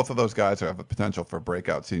 So both of those guys have a potential for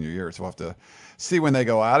breakout senior year. So we'll have to see when they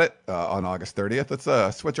go at it on August 30th.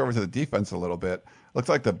 Let's switch over to the defense a little bit. Looks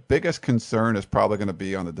like the biggest concern is probably going to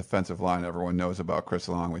be on the defensive line. Everyone knows about Chris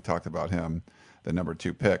Long. We talked about him, the number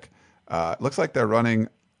 2 pick. Looks like they're running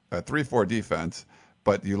a 3-4 defense,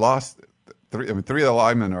 but you lost three of the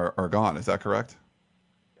linemen are gone. Is that correct?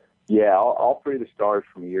 Yeah, all 3 of the starters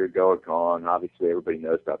from a year ago are gone. Obviously, everybody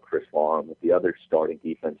knows about Chris Long, but the other starting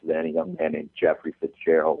defensive end, a young man named Jeffrey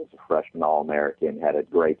Fitzgerald, was a freshman All-American, had a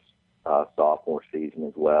great sophomore season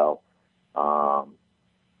as well.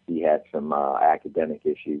 He had some academic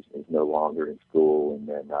issues, is no longer in school, and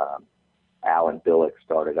then Alan Billick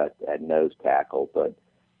started at nose tackle. But,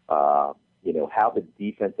 how the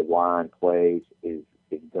defensive line plays is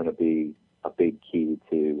going to be a big key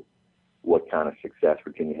to what kind of success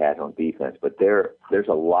Virginia has on defense. But there's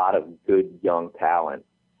a lot of good young talent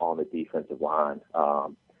on the defensive line,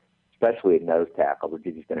 especially at nose tackle.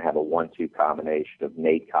 Virginia's going to have a 1-2 combination of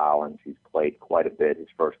Nate Collins, who's played quite a bit his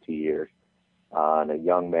first 2 years, and a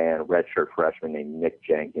young man, a redshirt freshman named Nick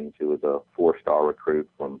Jenkins, who was a 4-star recruit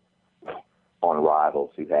on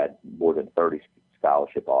Rivals, who had more than 30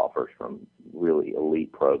 scholarship offers from really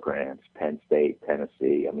elite programs, Penn State,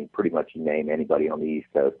 Tennessee. I mean, pretty much you name anybody on the East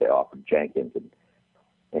Coast, they offered Jenkins,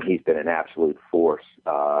 and he's been an absolute force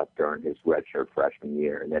during his redshirt freshman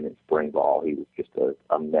year. And then in spring ball, he was just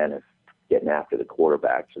a menace getting after the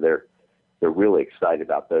quarterback. So they're really excited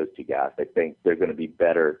about those 2 guys. They think they're going to be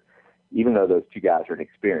better. Even though those 2 guys are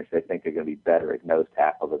inexperienced, they think they're going to be better at nose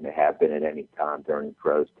tackle than they have been at any time during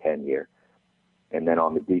Crow's tenure. And then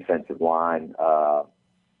on the defensive line,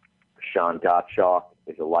 Sean Gottschalk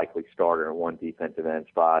is a likely starter in one defensive end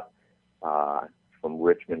spot from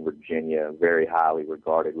Richmond, Virginia, a very highly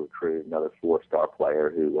regarded recruit, another 4-star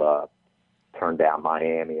player who turned down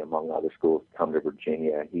Miami, among other schools, to come to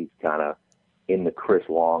Virginia. He's kind of in the Chris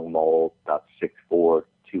Long mold, about 6'4",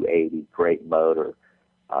 280, great motor,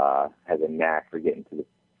 has a knack for getting to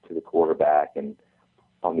the quarterback. And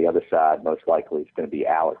on the other side, most likely it's going to be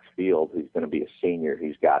Alex Field, who's going to be a senior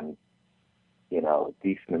who's gotten, a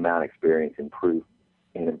decent amount of experience,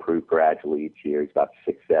 improved gradually each year. He's about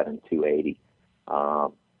 6'7", 280.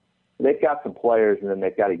 They've got some players, and then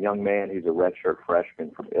they've got a young man who's a redshirt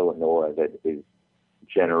freshman from Illinois that is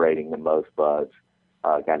generating the most buzz,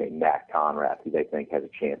 a guy named Matt Conrad, who they think has a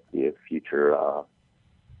chance to be a future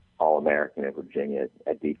All-American at Virginia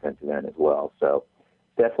at defensive end as well. So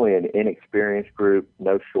definitely an inexperienced group,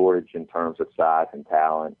 no shortage in terms of size and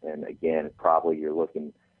talent. And again, probably you're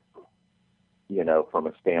looking, from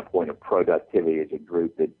a standpoint of productivity as a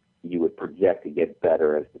group that you would project to get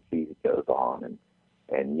better as the season goes on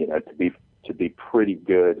and to be pretty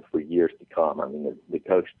good for years to come. I mean, the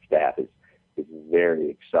coaching staff is very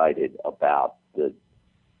excited about the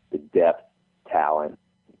depth, talent,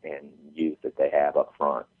 and youth that they have up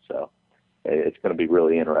front. So it's going to be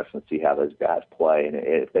really interesting to see how those guys play. And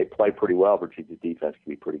if they play pretty well, Virginia's defense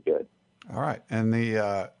can be pretty good. All right. And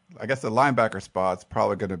I guess the linebacker spot's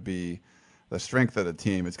probably going to be the strength of the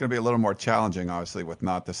team. It's going to be a little more challenging, obviously, with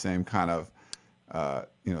not the same kind of,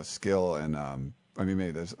 skill and,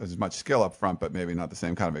 maybe there's as much skill up front, but maybe not the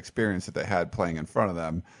same kind of experience that they had playing in front of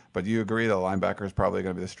them. But do you agree the linebacker is probably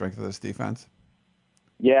going to be the strength of this defense?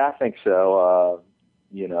 Yeah, I think so.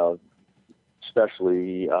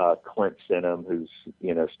 Especially Clint Sinham, who's,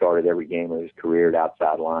 started every game of his career at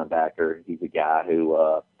outside linebacker. He's a guy who,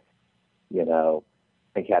 I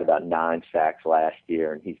think had about 9 sacks last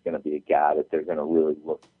year, and he's going to be a guy that they're going to really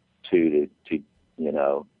look to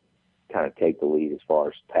kind of take the lead as far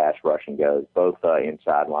as pass rushing goes. Both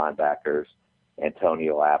inside linebackers,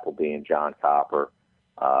 Antonio Appleby and John Copper.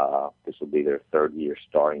 This will be their 3rd year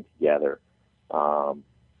starting together.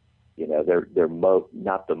 They're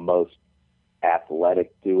not the most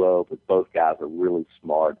athletic duo, but both guys are really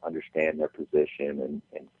smart, understand their position,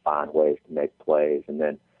 and find ways to make plays. And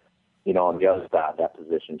then On the other side, that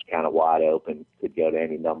position's kind of wide open. Could go to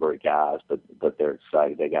any number of guys, but they're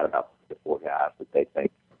excited. They got about 4 guys that they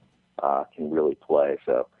think can really play.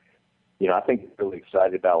 So, I think they're really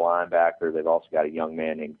excited about linebacker. They've also got a young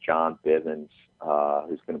man named John Bivens,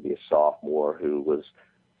 who's going to be a sophomore, who was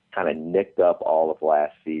kind of nicked up all of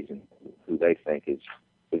last season, who they think is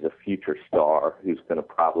a future star, who's going to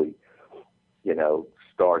probably,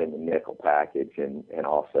 start in the nickel package and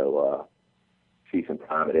also see some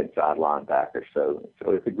time at inside linebacker. So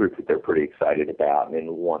it's a group that they're pretty excited about, and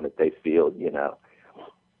one that they feel,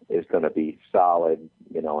 is going to be solid,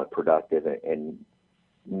 and productive and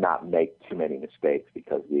not make too many mistakes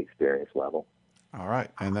because of the experience level. All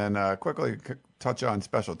right. And then quickly touch on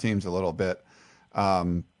special teams a little bit.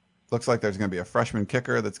 Looks like there's going to be a freshman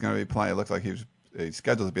kicker that's going to be playing. It looks like he's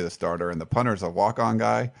scheduled to be the starter, and the punter's a walk-on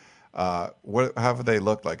guy. How have they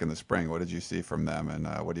looked like in the spring? What did you see from them, and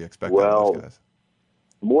what do you expect out of those guys?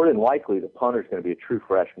 More than likely, the punter's going to be a true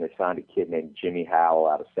freshman. They signed a kid named Jimmy Howell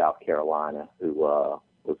out of South Carolina, who was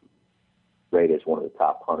rated as one of the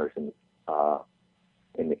top punters in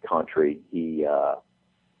the country.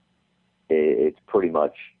 It's pretty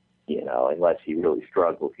much, unless he really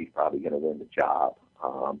struggles, he's probably going to win the job.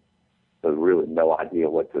 So really no idea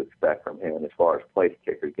what to expect from him. As far as place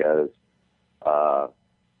kicker goes,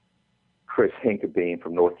 Chris Hinkabine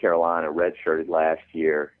from North Carolina redshirted last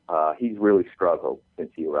year. He's really struggled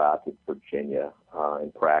since he arrived in Virginia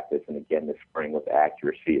in practice, and again this spring with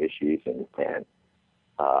accuracy issues. And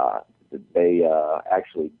they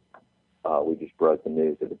actually, we just broke the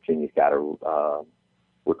news that Virginia's got a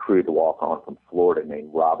recruit to walk on from Florida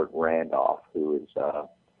named Robert Randolph, who is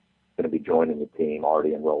going to be joining the team,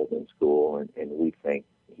 already enrolled in school, and we think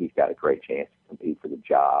he's got a great chance to compete for the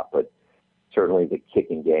job. But certainly the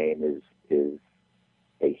kicking game is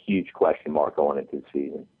a huge question mark going into the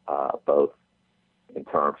season, both in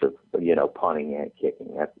terms of, punting and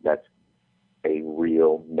kicking. That's a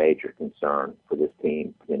real major concern for this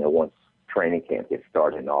team. Once training camp gets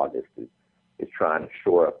started in August, is trying to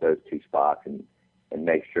shore up those two spots and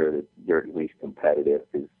make sure that you're at least competitive,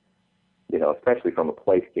 because, especially from a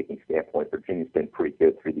place kicking standpoint, Virginia's been pretty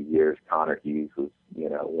good through the years. Connor Hughes was,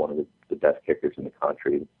 one of the best kickers in the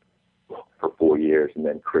country for 4 years, and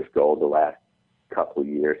then Chris Gold the last couple of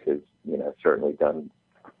years has, certainly done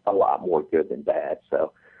a lot more good than bad.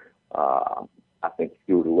 So I think if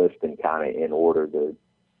you were to list them kind of in order,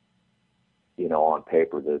 on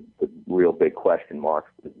paper, the real big question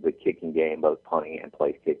marks, the kicking game, both punting and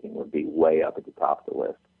place kicking, would be way up at the top of the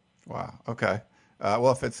list. Wow. Okay.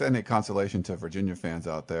 Well, if it's any consolation to Virginia fans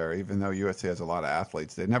out there, even though USC has a lot of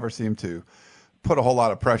athletes, they never seem to put a whole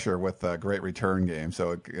lot of pressure with a great return game.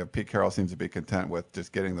 So Pete Carroll seems to be content with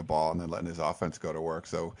just getting the ball and then letting his offense go to work.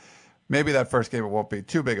 So maybe that first game, it won't be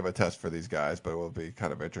too big of a test for these guys, but it will be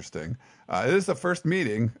kind of interesting. It is the first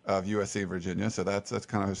meeting of USC Virginia, so that's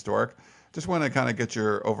kind of historic. Just want to kind of get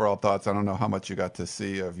your overall thoughts. I don't know how much you got to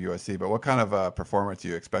see of USC, but what kind of performance are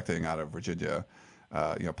you expecting out of Virginia?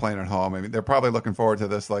 Playing at home. I mean, they're probably looking forward to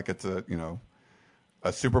this like it's a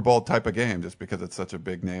Super Bowl type of game, just because it's such a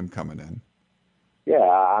big name coming in. Yeah,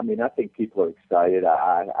 I mean, I think people are excited.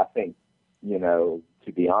 I think, to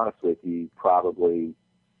be honest with you, probably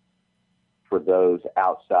for those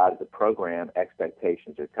outside of the program,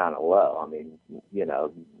 expectations are kind of low. I mean,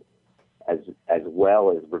 as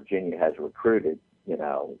well as Virginia has recruited,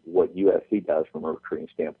 what USC does from a recruiting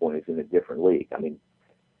standpoint is in a different league. I mean,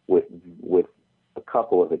 with a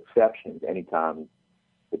couple of exceptions, anytime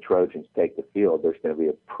the Trojans take the field, there's going to be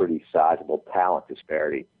a pretty sizable talent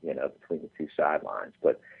disparity, between the two sidelines.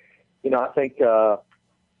 But, I think,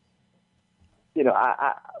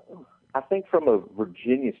 I think from a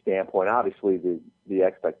Virginia standpoint, obviously the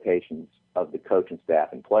expectations of the coaching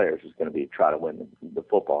staff and players is going to be to try to win the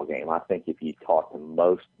football game. I think if you talk to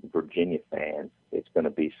most Virginia fans, it's going to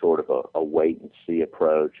be sort of a wait and see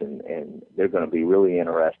approach, and they're going to be really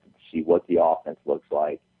interested to see what the offense looks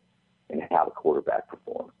like and how the quarterback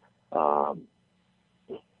performs.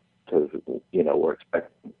 Because, we're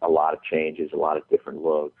expecting a lot of changes, a lot of different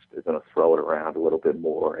looks. They're going to throw it around a little bit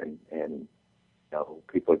more, and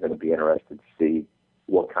people are going to be interested to see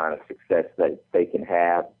what kind of success they can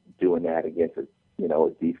have doing that against a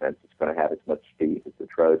defense that's going to have as much speed as the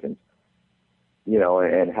Trojans,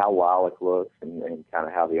 and how Wallace looks and kind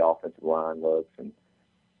of how the offensive line looks. And,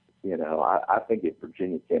 I think if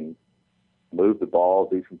Virginia can move the ball,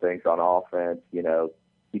 do some things on offense,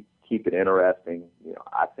 keep it interesting,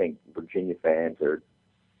 I think Virginia fans are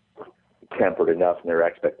tempered enough in their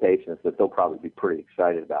expectations that they'll probably be pretty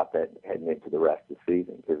excited about that heading into the rest of the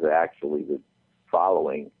season, because actually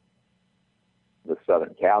following the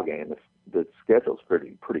Southern Cal game, the schedule's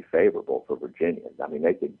pretty favorable for Virginia. I mean,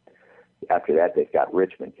 they could. After that, they've got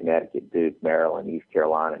Richmond, Connecticut, Duke, Maryland, East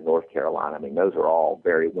Carolina, North Carolina. I mean, those are all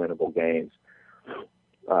very winnable games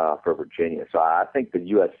for Virginia. So I think the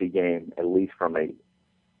USC game, at least from a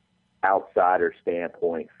outsider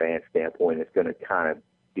standpoint, fan standpoint, is going to kind of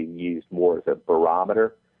be used more as a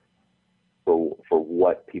barometer for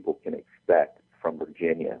what people can expect from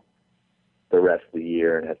Virginia the rest of the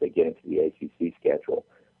year and as they get into the ACC schedule.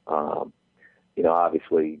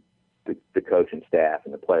 Obviously, the coaching staff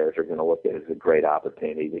and the players are going to look at it as a great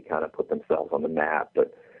opportunity to kind of put themselves on the map.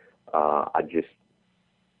 But I just,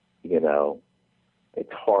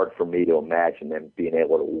 it's hard for me to imagine them being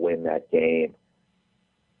able to win that game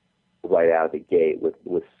right out of the gate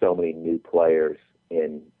with so many new players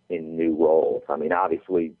in new roles. I mean,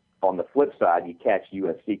 obviously, on the flip side, you catch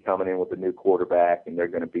USC coming in with a new quarterback, and they're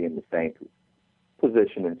going to be in the same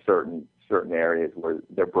position in certain areas where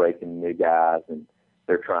they're breaking new guys and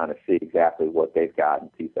they're trying to see exactly what they've got in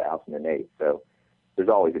 2008. So there's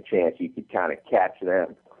always a chance you could kind of catch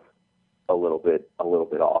them a little bit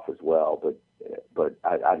off as well. But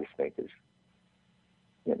I just think there's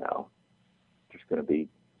going to be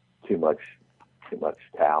too much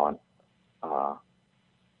talent for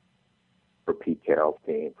Pete Carroll's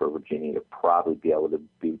team for Virginia to probably be able to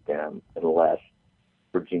beat them unless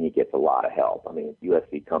Virginia gets a lot of help. I mean, if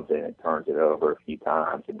USC comes in and turns it over a few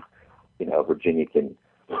times and Virginia can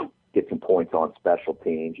get some points on special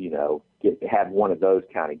teams, have one of those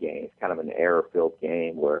kind of games, kind of an error-filled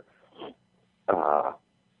game where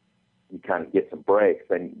you kind of get some breaks,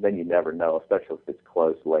 then you never know, especially if it's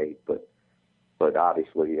close late. But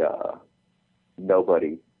obviously,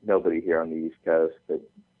 nobody here on the East Coast that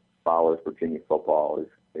follows Virginia football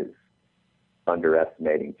is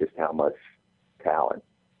underestimating just how much talent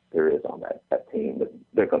there is on that team that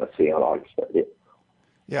they're going to see on August 30th.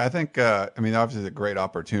 Yeah, I think, obviously it's a great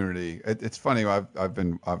opportunity. It's funny, I've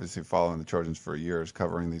been obviously following the Trojans for years,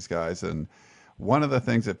 covering these guys, and one of the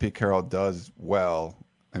things that Pete Carroll does well,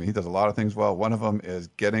 he does a lot of things well. One of them is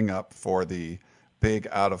getting up for the big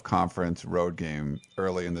out-of-conference road game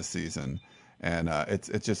early in the season. And it's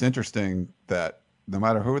just interesting that no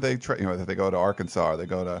matter who they if they go to Arkansas or they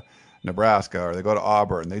go to Nebraska or they go to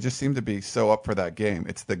Auburn, they just seem to be so up for that game.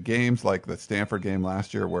 It's the games like the Stanford game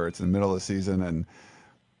last year where it's in the middle of the season and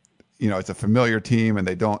it's a familiar team and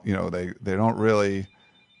they don't really,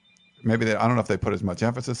 I don't know if they put as much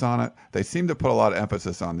emphasis on it. They seem to put a lot of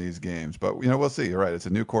emphasis on these games, but we'll see. You're right. It's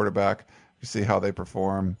a new quarterback. You see how they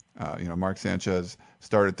perform. Mark Sanchez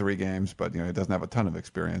started 3 games, but he doesn't have a ton of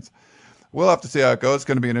experience. We'll have to see how it goes. It's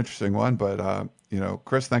going to be an interesting one, but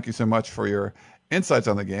Chris, thank you so much for your insights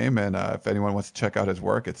on the game. And if anyone wants to check out his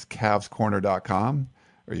work, it's CavsCorner.com,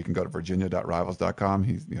 or you can go to Virginia.rivals.com.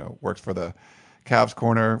 He works for the Cavs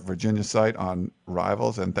Corner Virginia site on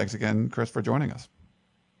Rivals. And thanks again, Chris, for joining us.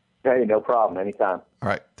 Hey, no problem. Anytime. All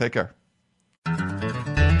right. Take care.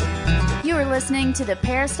 You are listening to the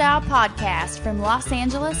Peristyle Podcast from Los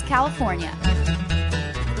Angeles, California.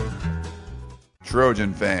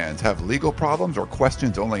 Trojan fans, have legal problems or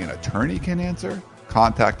questions only an attorney can answer?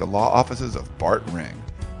 Contact the law offices of Bart Ring.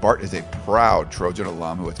 Bart is a proud Trojan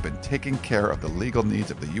alum who has been taking care of the legal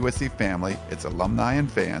needs of the USC family, its alumni,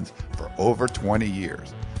 and fans for over 20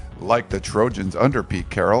 years. Like the Trojans under Pete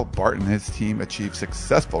Carroll, Bart and his team achieve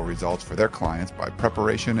successful results for their clients by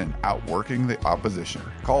preparation and outworking the opposition.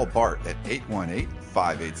 Call Bart at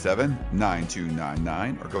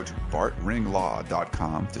 818-587-9299 or go to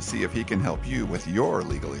bartringlaw.com to see if he can help you with your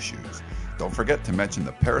legal issues. Don't forget to mention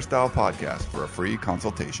the Peristyle Podcast for a free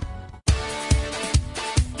consultation.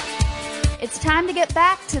 It's time to get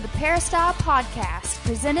back to the Peristyle Podcast,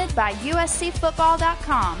 presented by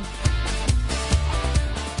USCFootball.com.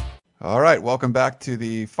 All right, welcome back to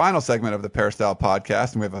the final segment of the Peristyle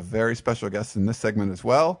Podcast, and we have a very special guest in this segment as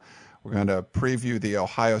well. We're going to preview the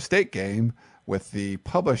Ohio State game with the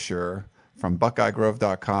publisher from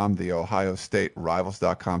BuckeyeGrove.com, the Ohio State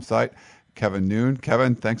Rivals.com site, Kevin Noon.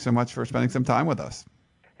 Kevin, thanks so much for spending some time with us.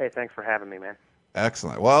 Hey, thanks for having me, man.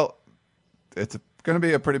 Excellent. Well, it's going to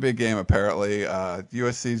be a pretty big game, apparently.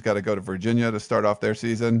 USC's got to go to Virginia to start off their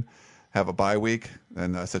season, have a bye week,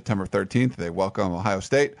 and September 13th, they welcome Ohio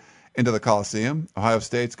State into the Coliseum. Ohio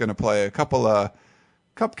State's going to play a couple of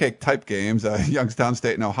cupcake-type games, Youngstown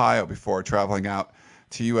State and Ohio, before traveling out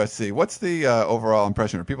to USC. What's the overall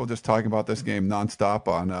impression? Are people just talking about this game nonstop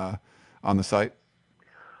on the site?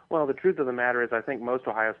 Well, the truth of the matter is I think most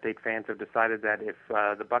Ohio State fans have decided that if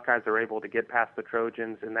the Buckeyes are able to get past the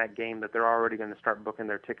Trojans in that game, that they're already going to start booking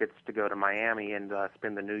their tickets to go to Miami and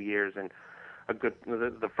spend the New Year's in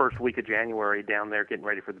the first week of January down there getting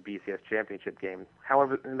ready for the BCS championship game.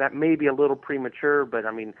 However, that may be a little premature, but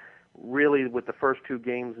I mean, really with the first two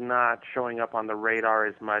games not showing up on the radar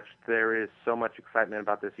as much, there is so much excitement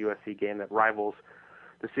about this USC game that rivals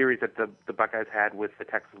the series that the Buckeyes had with the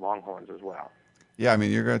Texas Longhorns as well. Yeah, I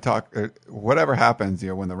mean, you're going to talk whatever happens,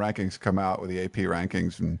 when the rankings come out with the AP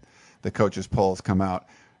rankings and the coaches' polls come out,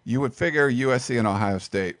 you would figure USC and Ohio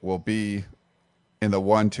State will be in the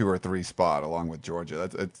 1, 2, or 3 spot along with Georgia.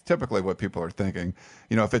 It's typically what people are thinking.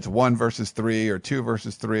 If it's 1 versus 3 or 2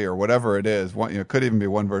 versus 3 or whatever it is, it could even be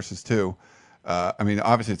 1 versus 2. I mean,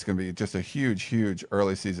 obviously it's going to be just a huge, huge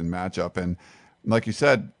early season matchup. And like you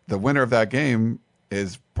said, the winner of that game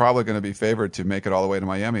is probably going to be favored to make it all the way to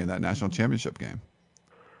Miami in that national championship game.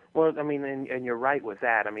 Well, I mean, and you're right with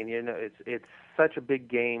that. I mean, it's such a big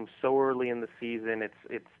game so early in the season.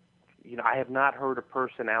 It's I have not heard a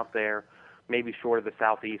person out there, maybe short of the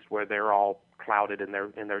Southeast, where they're all clouded in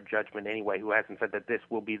their judgment anyway, who hasn't said that this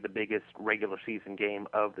will be the biggest regular season game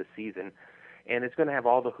of the season. And it's going to have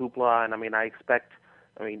all the hoopla, and I expect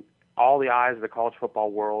all the eyes of the college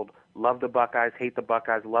football world love the Buckeyes, hate the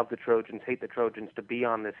Buckeyes, love the Trojans, hate the Trojans to be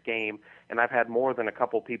on this game. And I've had more than a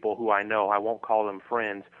couple people who I know, I won't call them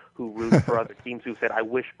friends, who root for other teams who said, I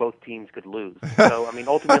wish both teams could lose. So,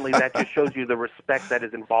 ultimately that just shows you the respect that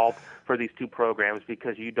is involved for these two programs,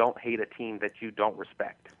 because you don't hate a team that you don't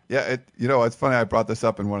respect. Yeah, it's funny. I brought this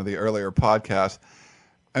up in one of the earlier podcasts.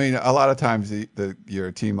 I mean, a lot of times you're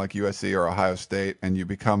a team like USC or Ohio State, and you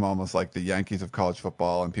become almost like the Yankees of college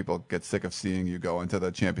football, and people get sick of seeing you go into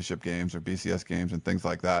the championship games or BCS games and things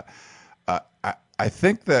like that. I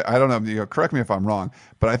think that, I don't know, correct me if I'm wrong,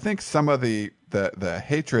 but I think some of the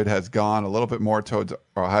hatred has gone a little bit more towards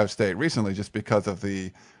Ohio State recently, just because of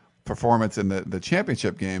the performance in the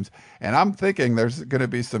championship games. And I'm thinking there's going to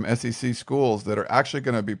be some SEC schools that are actually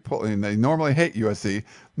going to be pulling, they normally hate USC,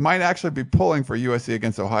 might actually be pulling for USC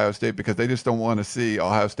against Ohio State because they just don't want to see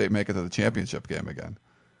Ohio State make it to the championship game again.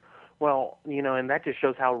 Well, and that just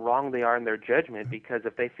shows how wrong they are in their judgment, because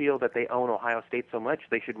if they feel that they own Ohio State so much,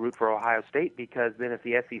 they should root for Ohio State, because then if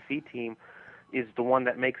the SEC team is the one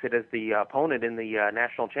that makes it as the opponent in the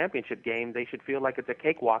national championship game, they should feel like it's a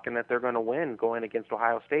cakewalk and that they're going to win going against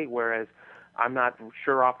Ohio State, whereas I'm not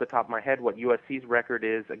sure off the top of my head what USC's record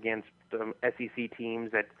is against SEC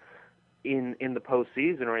teams that in the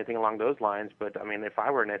postseason or anything along those lines. But, if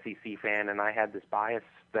I were an SEC fan and I had this bias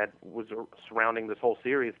that was surrounding this whole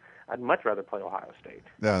series, I'd much rather play Ohio State.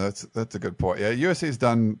 Yeah, that's a good point. Yeah, USC's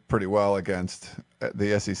done pretty well against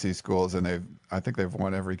the SEC schools, and I think they've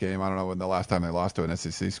won every game. I don't know when the last time they lost to an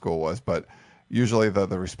SEC school was, but usually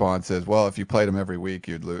the response is, well, if you played them every week,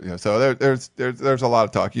 you'd lose. So there's a lot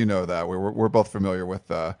of talk. That we're both familiar with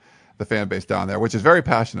the fan base down there, which is very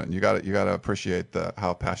passionate, and you got to appreciate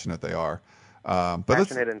how passionate they are. But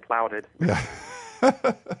passionate and clouded. Yeah.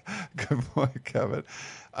 Good point, Kevin.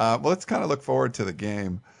 Let's kind of look forward to the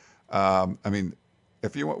game.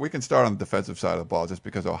 If you want, we can start on the defensive side of the ball, just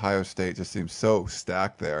because Ohio State just seems so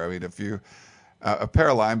stacked there. If you a pair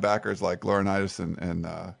of linebackers like Laurinaitis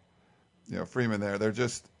and Freeman there, they're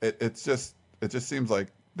just it just seems like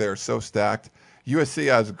they're so stacked. USC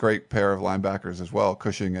has a great pair of linebackers as well,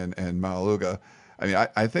 Cushing and Malaluga.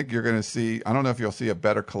 I think you're going to see, I don't know if you'll see a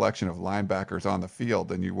better collection of linebackers on the field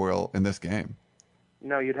than you will in this game.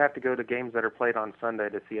 No, you'd have to go to games that are played on Sunday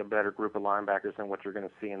to see a better group of linebackers than what you're going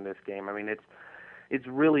to see in this game. It's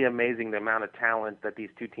really amazing the amount of talent that these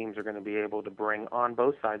two teams are going to be able to bring on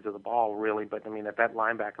both sides of the ball, really. But at that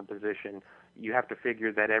linebacker position, you have to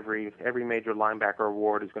figure that every major linebacker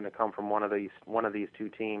award is going to come from one of these two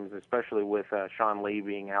teams, especially with Sean Lee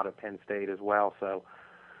being out at Penn State as well. So,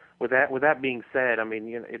 with that being said,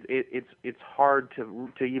 it's hard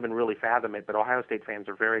to even really fathom it. But Ohio State fans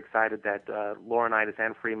are very excited that Laurinaitis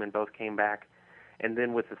and Freeman both came back. And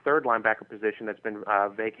then with the third linebacker position that's been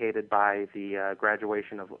vacated by the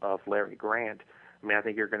graduation of Larry Grant, I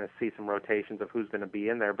think you're going to see some rotations of who's going to be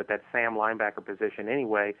in there. But that Sam linebacker position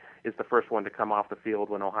anyway is the first one to come off the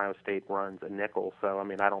field when Ohio State runs a nickel. So,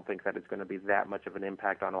 I don't think that it's going to be that much of an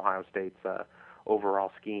impact on Ohio State's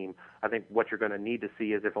overall scheme. I think what you're going to need to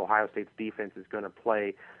see is if Ohio State's defense is going to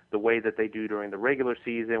play the way that they do during the regular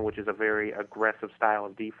season, which is a very aggressive style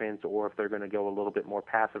of defense, or if they're going to go a little bit more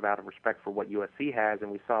passive out of respect for what USC has. And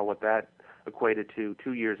we saw what that equated to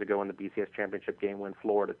 2 years ago in the BCS championship game when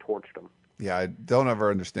Florida torched them. Yeah, I don't ever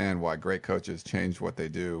understand why great coaches change what they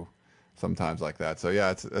do sometimes like that. So, yeah,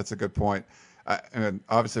 it's a good point. And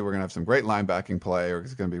obviously, we're going to have some great linebacking play.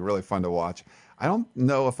 It's going to be really fun to watch. I don't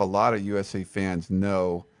know if a lot of USC fans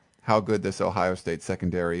know how good this Ohio State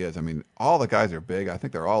secondary is. All the guys are big. I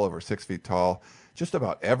think they're all over 6 feet tall. just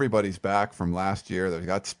about everybody's back from last year. They've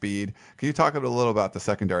got speed. Can you talk a little about the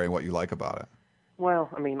secondary and what you like about it? Well,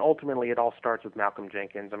 I mean, ultimately, it all starts with Malcolm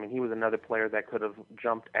Jenkins. I mean, he was another player that could have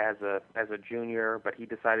jumped as a junior, but he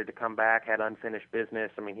decided to come back, had unfinished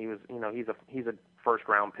business. I mean, he was, he's a first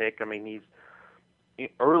round pick. I mean, he's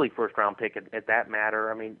early first round pick at that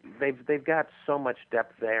matter. I mean, they've got so much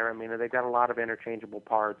depth there. I mean, they've got a lot of interchangeable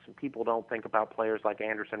parts. People don't think about players like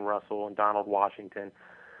Anderson Russell and Donald Washington.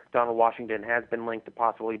 Donald Washington has been linked to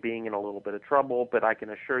possibly being in a little bit of trouble, but I can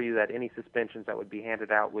assure you that any suspensions that would be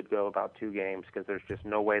handed out would go about 2 games, because there's just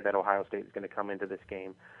no way that Ohio State is going to come into this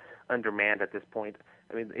game undermanned at this point.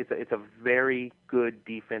 I mean, it's a very good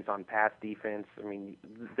defense on pass defense. I mean,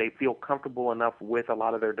 they feel comfortable enough with a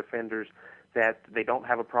lot of their defenders that they don't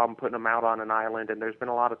have a problem putting them out on an island, and there's been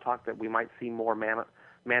a lot of talk that we might see more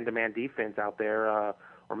man-to-man defense out there,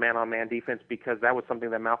 or man-on-man defense, because that was something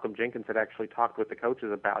that Malcolm Jenkins had actually talked with the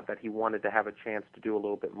coaches about, that he wanted to have a chance to do a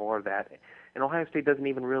little bit more of that. And Ohio State doesn't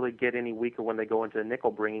even really get any weaker when they go into the nickel,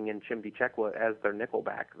 bringing in Chimdi Chekwa as their nickel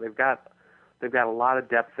back. They've got a lot of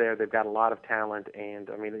depth there. They've got a lot of talent, and,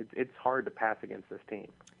 I mean, it's hard to pass against this team.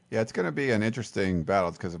 Yeah, it's going to be an interesting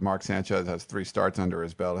battle, because if Mark Sanchez has 3 starts under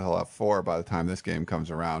his belt, he'll have 4 by the time this game comes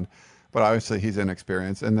around. But obviously he's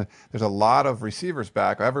inexperienced. And there's a lot of receivers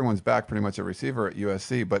back. Everyone's back pretty much a receiver at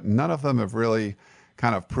USC, but none of them have really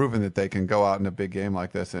kind of proven that they can go out in a big game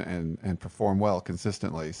like this and perform well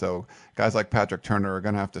consistently. So guys like Patrick Turner are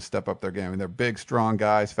going to have to step up their game. I mean, they're big, strong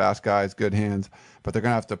guys, fast guys, good hands, but they're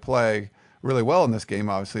going to have to play really well in this game,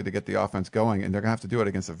 obviously, to get the offense going, and they're going to have to do it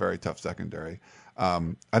against a very tough secondary.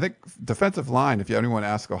 I think defensive line, if anyone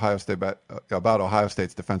asks Ohio State about Ohio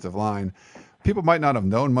State's defensive line, people might not have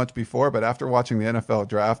known much before, but after watching the NFL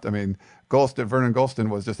draft, I mean, Vernon Gholston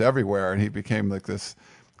was just everywhere, and he became like this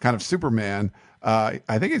kind of Superman. I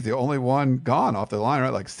think he's the only one gone off the line,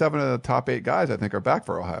 right? Like 7 of the top 8 guys, I think, are back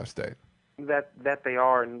for Ohio State. That they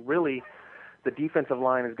are, and really, the defensive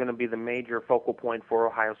line is going to be the major focal point for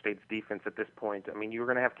Ohio State's defense at this point. I mean, you're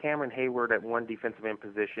going to have Cameron Hayward at one defensive end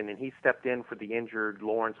position, and he stepped in for the injured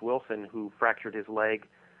Lawrence Wilson, who fractured his leg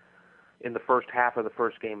in the first half of the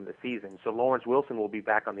first game of the season. So Lawrence Wilson will be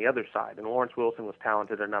back on the other side, and Lawrence Wilson was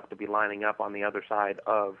talented enough to be lining up on the other side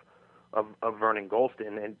of Vernon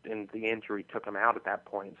Gholston, and the injury took him out at that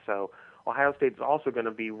point. So Ohio State's also going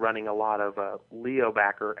to be running a lot of Leo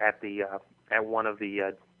backer at one of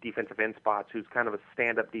the defensive end spots, who's kind of a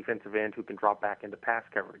stand-up defensive end who can drop back into pass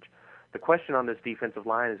coverage. The question on this defensive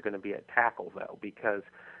line is going to be at tackle, though, because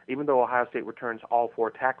even though Ohio State returns all 4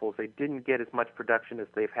 tackles, they didn't get as much production as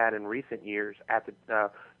they've had in recent years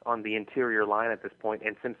on the interior line at this point.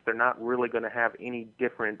 And since they're not really going to have any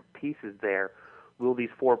different pieces there, will these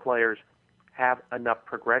 4 players have enough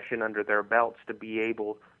progression under their belts to be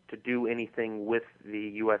able to do anything with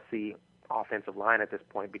the USC offensive line at this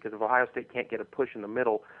point? Because if Ohio State can't get a push in the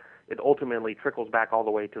middle, it ultimately trickles back all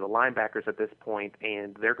the way to the linebackers at this point,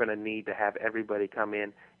 and they're going to need to have everybody come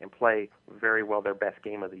in and play very well their best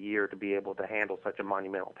game of the year to be able to handle such a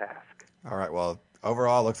monumental task. All right, well,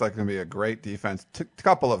 overall, it looks like it's going to be a great defense. A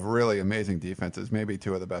couple of really amazing defenses, maybe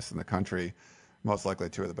 2 of the best in the country, most likely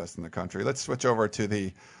 2 of the best in the country. Let's switch over to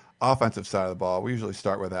the offensive side of the ball. We usually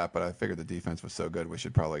start with that, but I figured the defense was so good we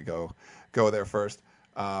should probably go there first.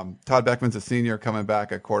 Todd Beckman's a senior coming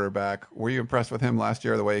back at quarterback. Were you impressed with him last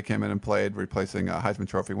year, the way he came in and played, replacing a Heisman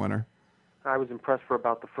Trophy winner? I was impressed for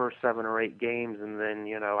about the first 7 or 8 games, and then,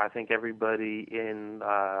 I think everybody in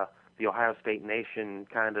the Ohio State nation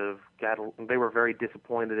kind of they were very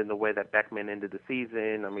disappointed in the way that Beckman ended the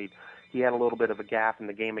season. I mean, he had a little bit of a gaffe in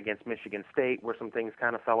the game against Michigan State where some things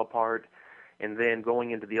kind of fell apart. And then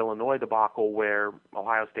going into the Illinois debacle, where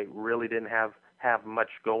Ohio State really didn't have much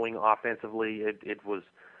going offensively, it was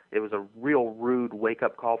a real rude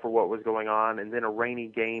wake-up call for what was going on. And then a rainy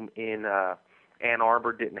game in Ann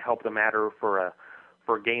Arbor didn't help the matter for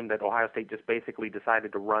a game that Ohio State just basically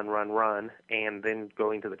decided to run, and then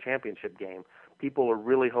going to the championship game. People are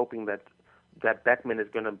really hoping that Beckman is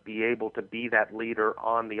going to be able to be that leader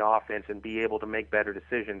on the offense and be able to make better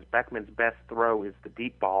decisions. Beckman's best throw is the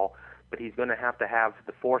deep ball, but he's going to have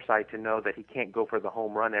the foresight to know that he can't go for the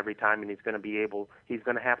home run every time, and he's going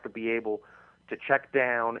to have to be able to check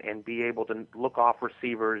down and be able to look off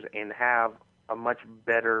receivers and have a much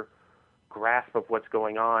better grasp of what's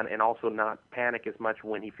going on, and also not panic as much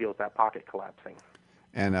when he feels that pocket collapsing.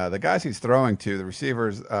 And the guys he's throwing to, the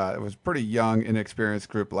receivers, it was a pretty young, inexperienced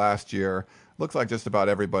group last year. Looks like just about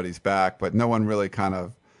everybody's back, but no one really kind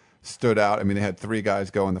of stood out. I mean, they had 3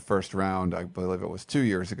 guys go in the first round. I believe it was 2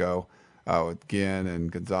 years ago with Ginn and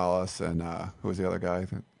Gonzalez, and who was the other guy?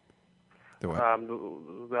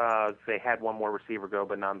 They had one more receiver go,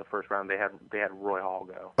 but not in the first round. They had Roy Hall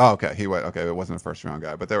go. Oh, okay. It wasn't a first round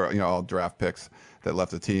guy, but they were all draft picks that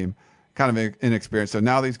left the team, kind of inexperienced. So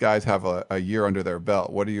now these guys have a year under their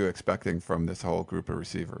belt. What are you expecting from this whole group of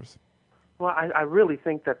receivers? Well, I really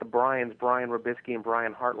think that the Brian Robisky and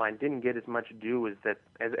Brian Hartline didn't get as much due as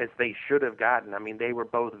they should have gotten. I mean, they were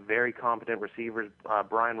both very competent receivers.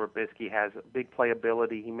 Brian Robisky has big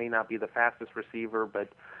playability. He may not be the fastest receiver, but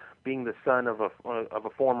being the son of a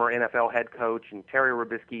former NFL head coach and Terry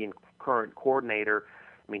Robisky and current coordinator,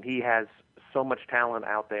 I mean, he has so much talent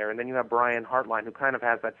out there. And then you have Brian Hartline, who kind of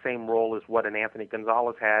has that same role as what an Anthony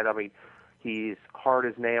Gonzalez had. I mean, he's hard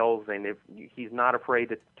as nails, and if he's not afraid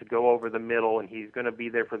to go over the middle, and he's going to be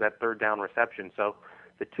there for that third down reception. So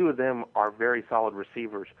the two of them are very solid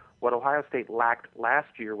receivers. What Ohio State lacked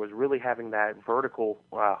last year was really having that vertical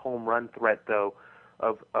home run threat, though,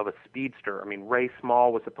 of a speedster. I mean, Ray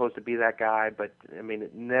Small was supposed to be that guy, but, I mean,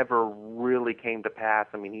 it never really came to pass.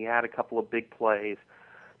 I mean, he had a couple of big plays.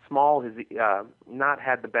 Small has not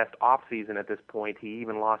had the best offseason at this point. He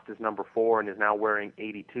even lost his number 4 and is now wearing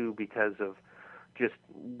 82 because of just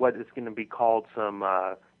what is going to be called some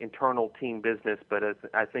internal team business. But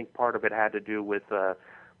I think part of it had to do with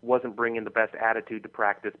wasn't bringing the best attitude to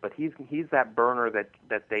practice. But he's that burner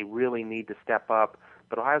that they really need to step up.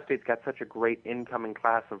 But Ohio State's got such a great incoming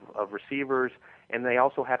class of receivers, and they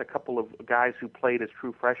also had a couple of guys who played as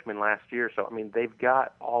true freshmen last year. So, I mean, they've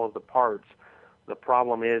got all of the parts. The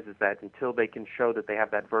problem is that until they can show that they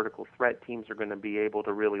have that vertical threat, teams are going to be able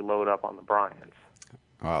to really load up on the Bryans.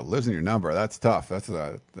 Losing your number, that's tough. That's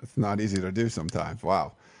not easy to do sometimes.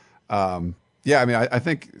 Wow. Yeah, I mean, I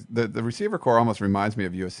think the receiver core almost reminds me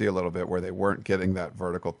of USC a little bit, where they weren't getting that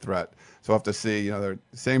vertical threat. So we'll have to see.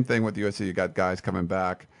 Same thing with USC. You got guys coming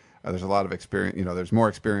back. There's a lot of experience. There's more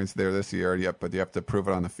experience there this year, but you have to prove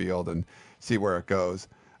it on the field and see where it goes.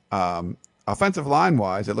 Offensive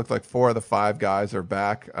line-wise, it looked like 4 of the 5 guys are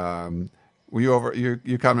back. Were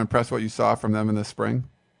you kind of impressed what you saw from them in the spring?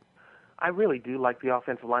 I really do like the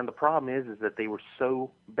offensive line. The problem is that they were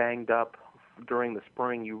so banged up during the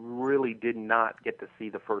spring. You really did not get to see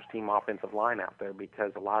the first-team offensive line out there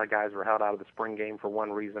because a lot of guys were held out of the spring game for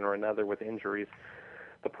one reason or another with injuries.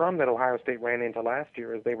 The problem that Ohio State ran into last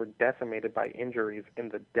year is they were decimated by injuries in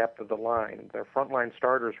the depth of the line. Their frontline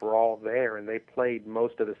starters were all there, and they played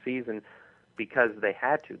most of the season because they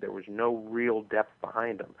had to. There was no real depth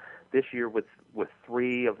behind them. This year, with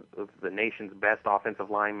 3 of the nation's best offensive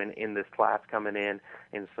linemen in this class coming in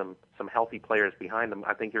and some healthy players behind them,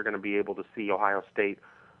 I think you're going to be able to see Ohio State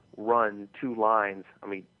run 2 lines. I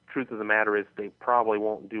mean, truth of the matter is they probably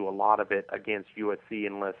won't do a lot of it against USC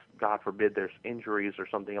unless, God forbid, there's injuries or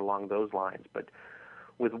something along those lines. But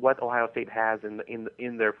with what Ohio State has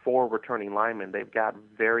in their 4 returning linemen, they've got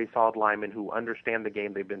very solid linemen who understand the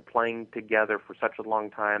game. They've been playing together for such a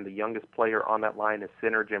long time. The youngest player on that line is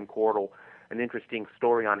center Jim Cordell. An interesting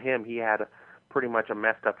story on him, he had pretty much a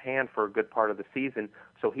messed up hand for a good part of the season,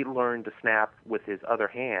 so he learned to snap with his other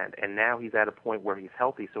hand, and now he's at a point where he's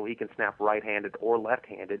healthy, so he can snap right-handed or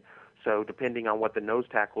left-handed. So depending on what the nose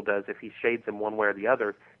tackle does, if he shades him one way or the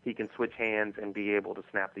other, he can switch hands and be able to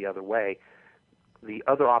snap the other way. The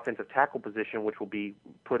other offensive tackle position, which will be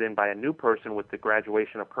put in by a new person with the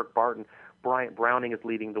graduation of Kirk Barton, Bryant Browning is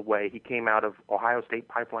leading the way. He came out of Ohio State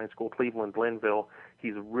Pipeline School, Cleveland, Glenville.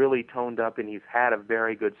 He's really toned up, and he's had a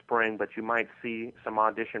very good spring, but you might see some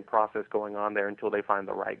audition process going on there until they find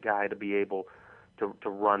the right guy to be able to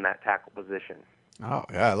run that tackle position. Oh,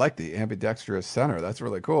 yeah, I like the ambidextrous center. That's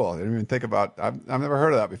really cool. I didn't even think about I've never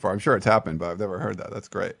heard of that before. I'm sure it's happened, but I've never heard that. That's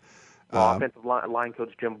great. Well, offensive line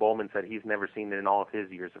coach Jim Bowman said he's never seen it in all of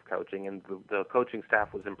his years of coaching, and the coaching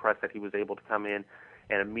staff was impressed that he was able to come in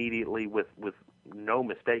and immediately, with no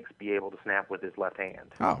mistakes, be able to snap with his left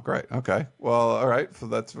hand. Oh, great. Okay. Well, all right. So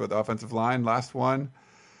that's with the offensive line. Last one.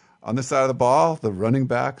 On this side of the ball, the running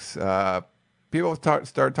backs. People start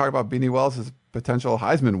talking about Beanie Wells as a potential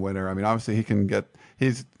Heisman winner. I mean, obviously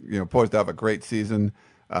he's poised to have a great season.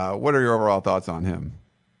 What are your overall thoughts on him?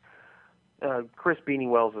 Chris Beanie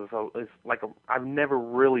Wells is like I've never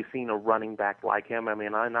really seen a running back like him. I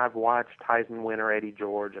mean, I've watched Heisman winner Eddie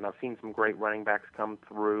George, and I've seen some great running backs come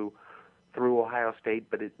through Ohio State,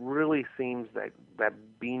 but it really seems that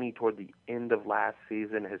Beanie toward the end of last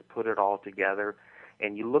season has put it all together.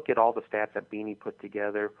 And you look at all the stats that Beanie put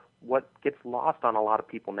together, what gets lost on a lot of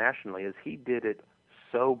people nationally is he did it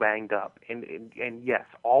so banged up. And yes,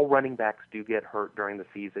 all running backs do get hurt during the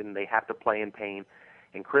season. They have to play in pain.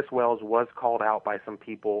 And Chris Wells was called out by some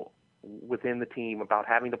people within the team about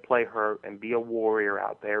having to play hurt and be a warrior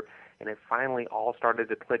out there. And it finally all started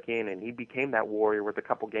to click in, and he became that warrior with a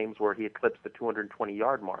couple games where he eclipsed the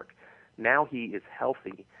 220-yard mark. Now he is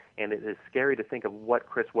healthy, and it is scary to think of what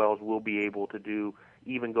Chris Wells will be able to do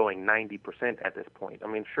even going 90% at this point. I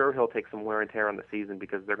mean, sure, he'll take some wear and tear on the season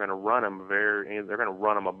because they're going to run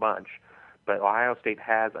him a bunch. But Ohio State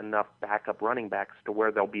has enough backup running backs to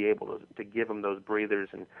where they'll be able to give him those breathers,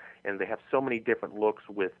 and they have so many different looks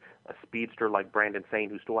with a speedster like Brandon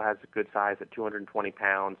Saint, who still has a good size at 220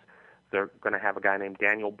 pounds. They're going to have a guy named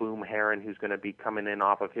Daniel Boom Herron who's going to be coming in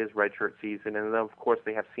off of his redshirt season. And then, of course,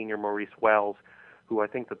 they have senior Maurice Wells, who I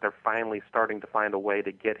think that they're finally starting to find a way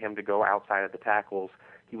to get him to go outside of the tackles.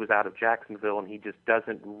 He was out of Jacksonville, and he just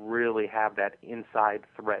doesn't really have that inside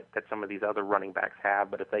threat that some of these other running backs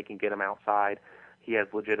have. But if they can get him outside, he has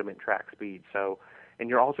legitimate track speed. So, and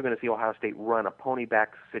you're also going to see Ohio State run a pony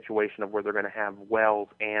back situation of where they're going to have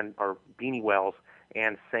Beanie Wells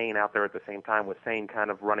and Sane out there at the same time, with Sane kind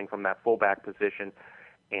of running from that fullback position.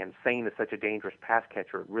 And Sane is such a dangerous pass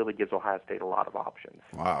catcher, it really gives Ohio State a lot of options.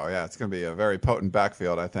 Wow, yeah, it's going to be a very potent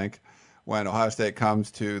backfield, I think, when Ohio State comes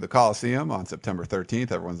to the Coliseum on September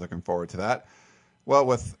 13th. Everyone's looking forward to that. Well,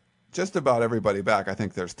 with just about everybody back, I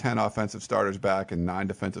think there's 10 offensive starters back and 9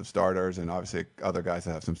 defensive starters, and obviously other guys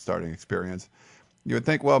that have some starting experience. You would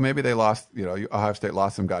think, well, maybe they lost, Ohio State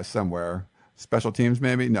lost some guys somewhere. Special teams,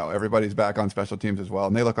 maybe? No, everybody's back on special teams as well,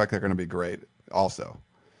 and they look like they're going to be great also.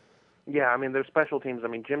 Yeah, I mean, there's special teams. I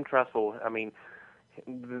mean, Jim Tressel, I mean,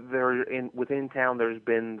 within town there's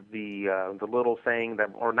been the little saying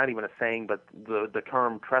that, or not even a saying, but the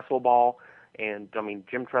term Tressel ball. And, I mean,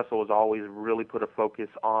 Jim Tressel has always really put a focus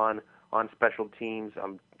on special teams.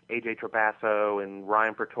 A.J. Trapasso and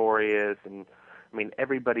Ryan Pretorius, and, I mean,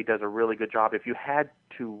 everybody does a really good job. If you had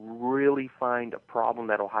to really find a problem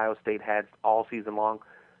that Ohio State had all season long,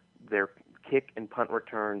 their kick and punt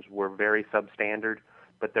returns were very substandard,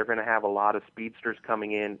 but they're going to have a lot of speedsters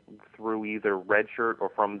coming in through either redshirt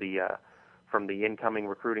or from the incoming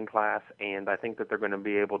recruiting class, and I think that they're going to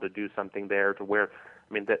be able to do something there to where,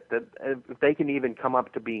 I mean, that if they can even come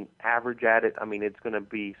up to being average at it, I mean, it's going to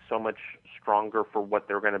be so much stronger for what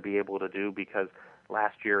they're going to be able to do, because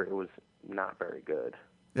last year it was not very good.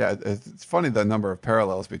 Yeah, it's funny the number of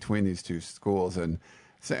parallels between these two schools. And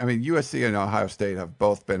I mean, USC and Ohio State have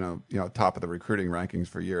both been top of the recruiting rankings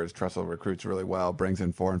for years. Tressel recruits really well, brings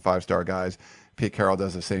in 4- and 5-star guys. Pete Carroll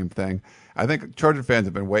does the same thing. I think Trojan fans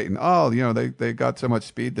have been waiting. They got so much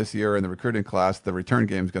speed this year in the recruiting class, the return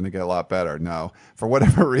game is going to get a lot better. No, for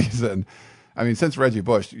whatever reason. I mean, since Reggie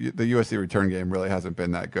Bush, the USC return game really hasn't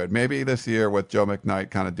been that good. Maybe this year with Joe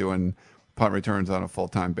McKnight kind of doing punt returns on a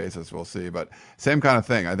full-time basis, we'll see. But same kind of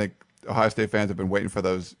thing. I think Ohio State fans have been waiting for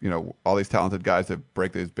those, all these talented guys to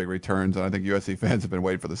break these big returns, and I think USC fans have been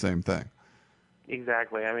waiting for the same thing.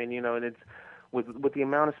 Exactly. I mean, and it's with the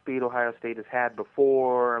amount of speed Ohio State has had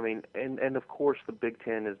before. I mean, and of course the Big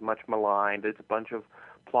Ten is much maligned. It's a bunch of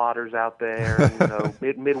plotters out there,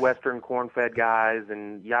 and, Midwestern corn-fed guys,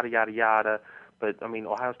 and yada yada yada. But, I mean,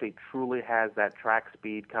 Ohio State truly has that track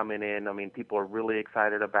speed coming in. I mean, people are really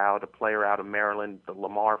excited about a player out of Maryland, the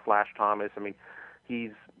Lamar Flash Thomas. I mean, he's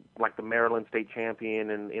like the Maryland state champion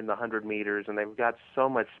in the 100 meters, and they've got so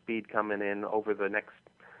much speed coming in over the next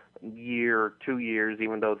year, 2 years,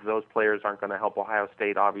 even though those players aren't going to help Ohio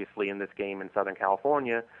State, obviously, in this game in Southern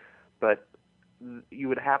California. But you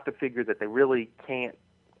would have to figure that they really can't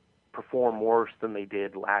perform worse than they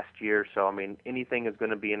did last year. So, I mean, anything is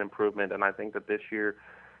going to be an improvement, and I think that this year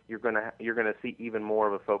you're going to see even more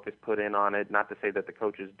of a focus put in on it. Not to say that the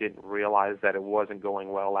coaches didn't realize that it wasn't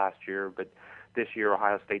going well last year, but this year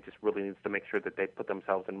Ohio State just really needs to make sure that they put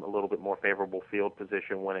themselves in a little bit more favorable field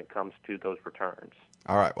position when it comes to those returns.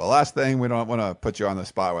 All right. Well, last thing, we don't want to put you on the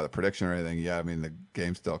spot with a prediction or anything. Yeah, I mean, the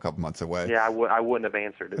game's still a couple months away. Yeah, I wouldn't have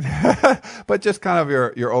answered it. But just kind of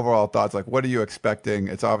your overall thoughts, like what are you expecting?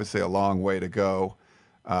 It's obviously a long way to go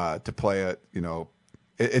to play it.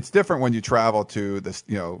 It's different when you travel to this,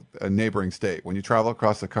 a neighboring state. When you travel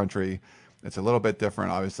across the country, it's a little bit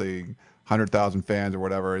different. Obviously, 100,000 fans or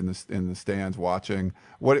whatever in the stands watching.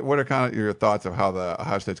 What are kind of your thoughts of how the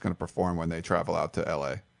Ohio State's going to perform when they travel out to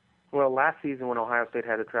LA? Well, last season when Ohio State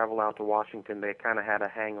had to travel out to Washington, they kind of had a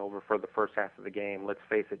hangover for the first half of the game. Let's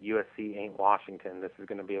face it, USC ain't Washington. This is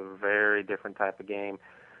going to be a very different type of game.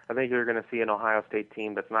 I think you're going to see an Ohio State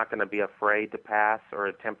team that's not going to be afraid to pass or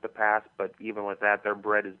attempt to pass, but even with that, their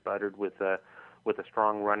bread is buttered with a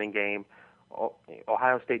strong running game.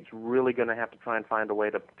 Ohio State's really going to have to try and find a way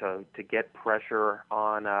to get pressure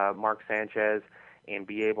on Mark Sanchez and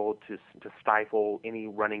be able to stifle any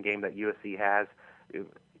running game that USC has.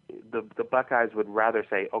 the Buckeyes would rather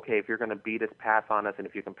say, okay, if you're going to beat us, pass on us, and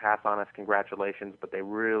if you can pass on us, congratulations. But they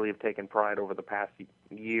really have taken pride over the past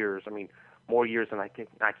years. I mean, more years than I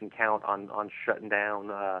can count on shutting down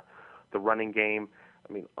the running game.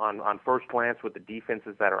 I mean, on first glance, with the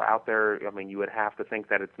defenses that are out there, I mean, you would have to think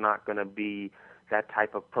that it's not going to be that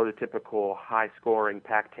type of prototypical high-scoring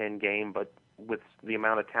Pac-10 game, but with the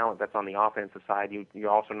amount of talent that's on the offensive side, you're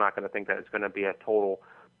also not going to think that it's going to be a total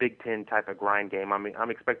Big Ten type of grind game. I mean,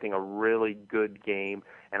 I'm expecting a really good game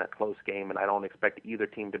and a close game, and I don't expect either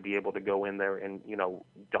team to be able to go in there and,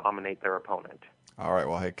 dominate their opponent. All right.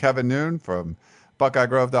 Well, hey, Kevin Noon from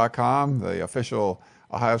BuckeyeGrove.com, the official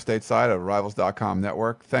Ohio State side of Rivals.com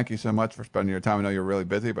network. Thank you so much for spending your time. I know you're really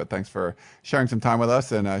busy, but thanks for sharing some time with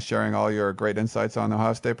us and sharing all your great insights on the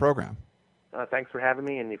Ohio State program. Thanks for having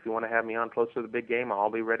me, and if you want to have me on closer to the big game,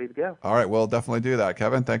 I'll be ready to go. All right, we'll definitely do that,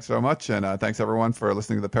 Kevin. Thanks so much, and thanks everyone for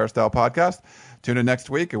listening to the Peristyle Podcast. Tune in next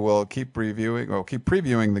week, and we'll keep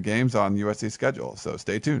previewing the games on USC schedule. So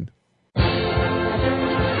stay tuned.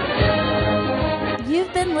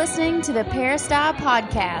 You've been listening to the Peristyle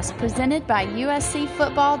Podcast presented by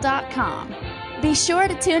USCFootball.com. Be sure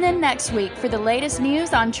to tune in next week for the latest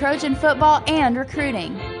news on Trojan football and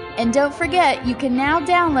recruiting. And don't forget, you can now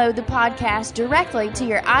download the podcast directly to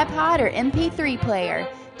your iPod or MP3 player.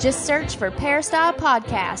 Just search for Peristyle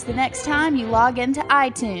Podcast the next time you log into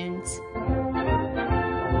iTunes.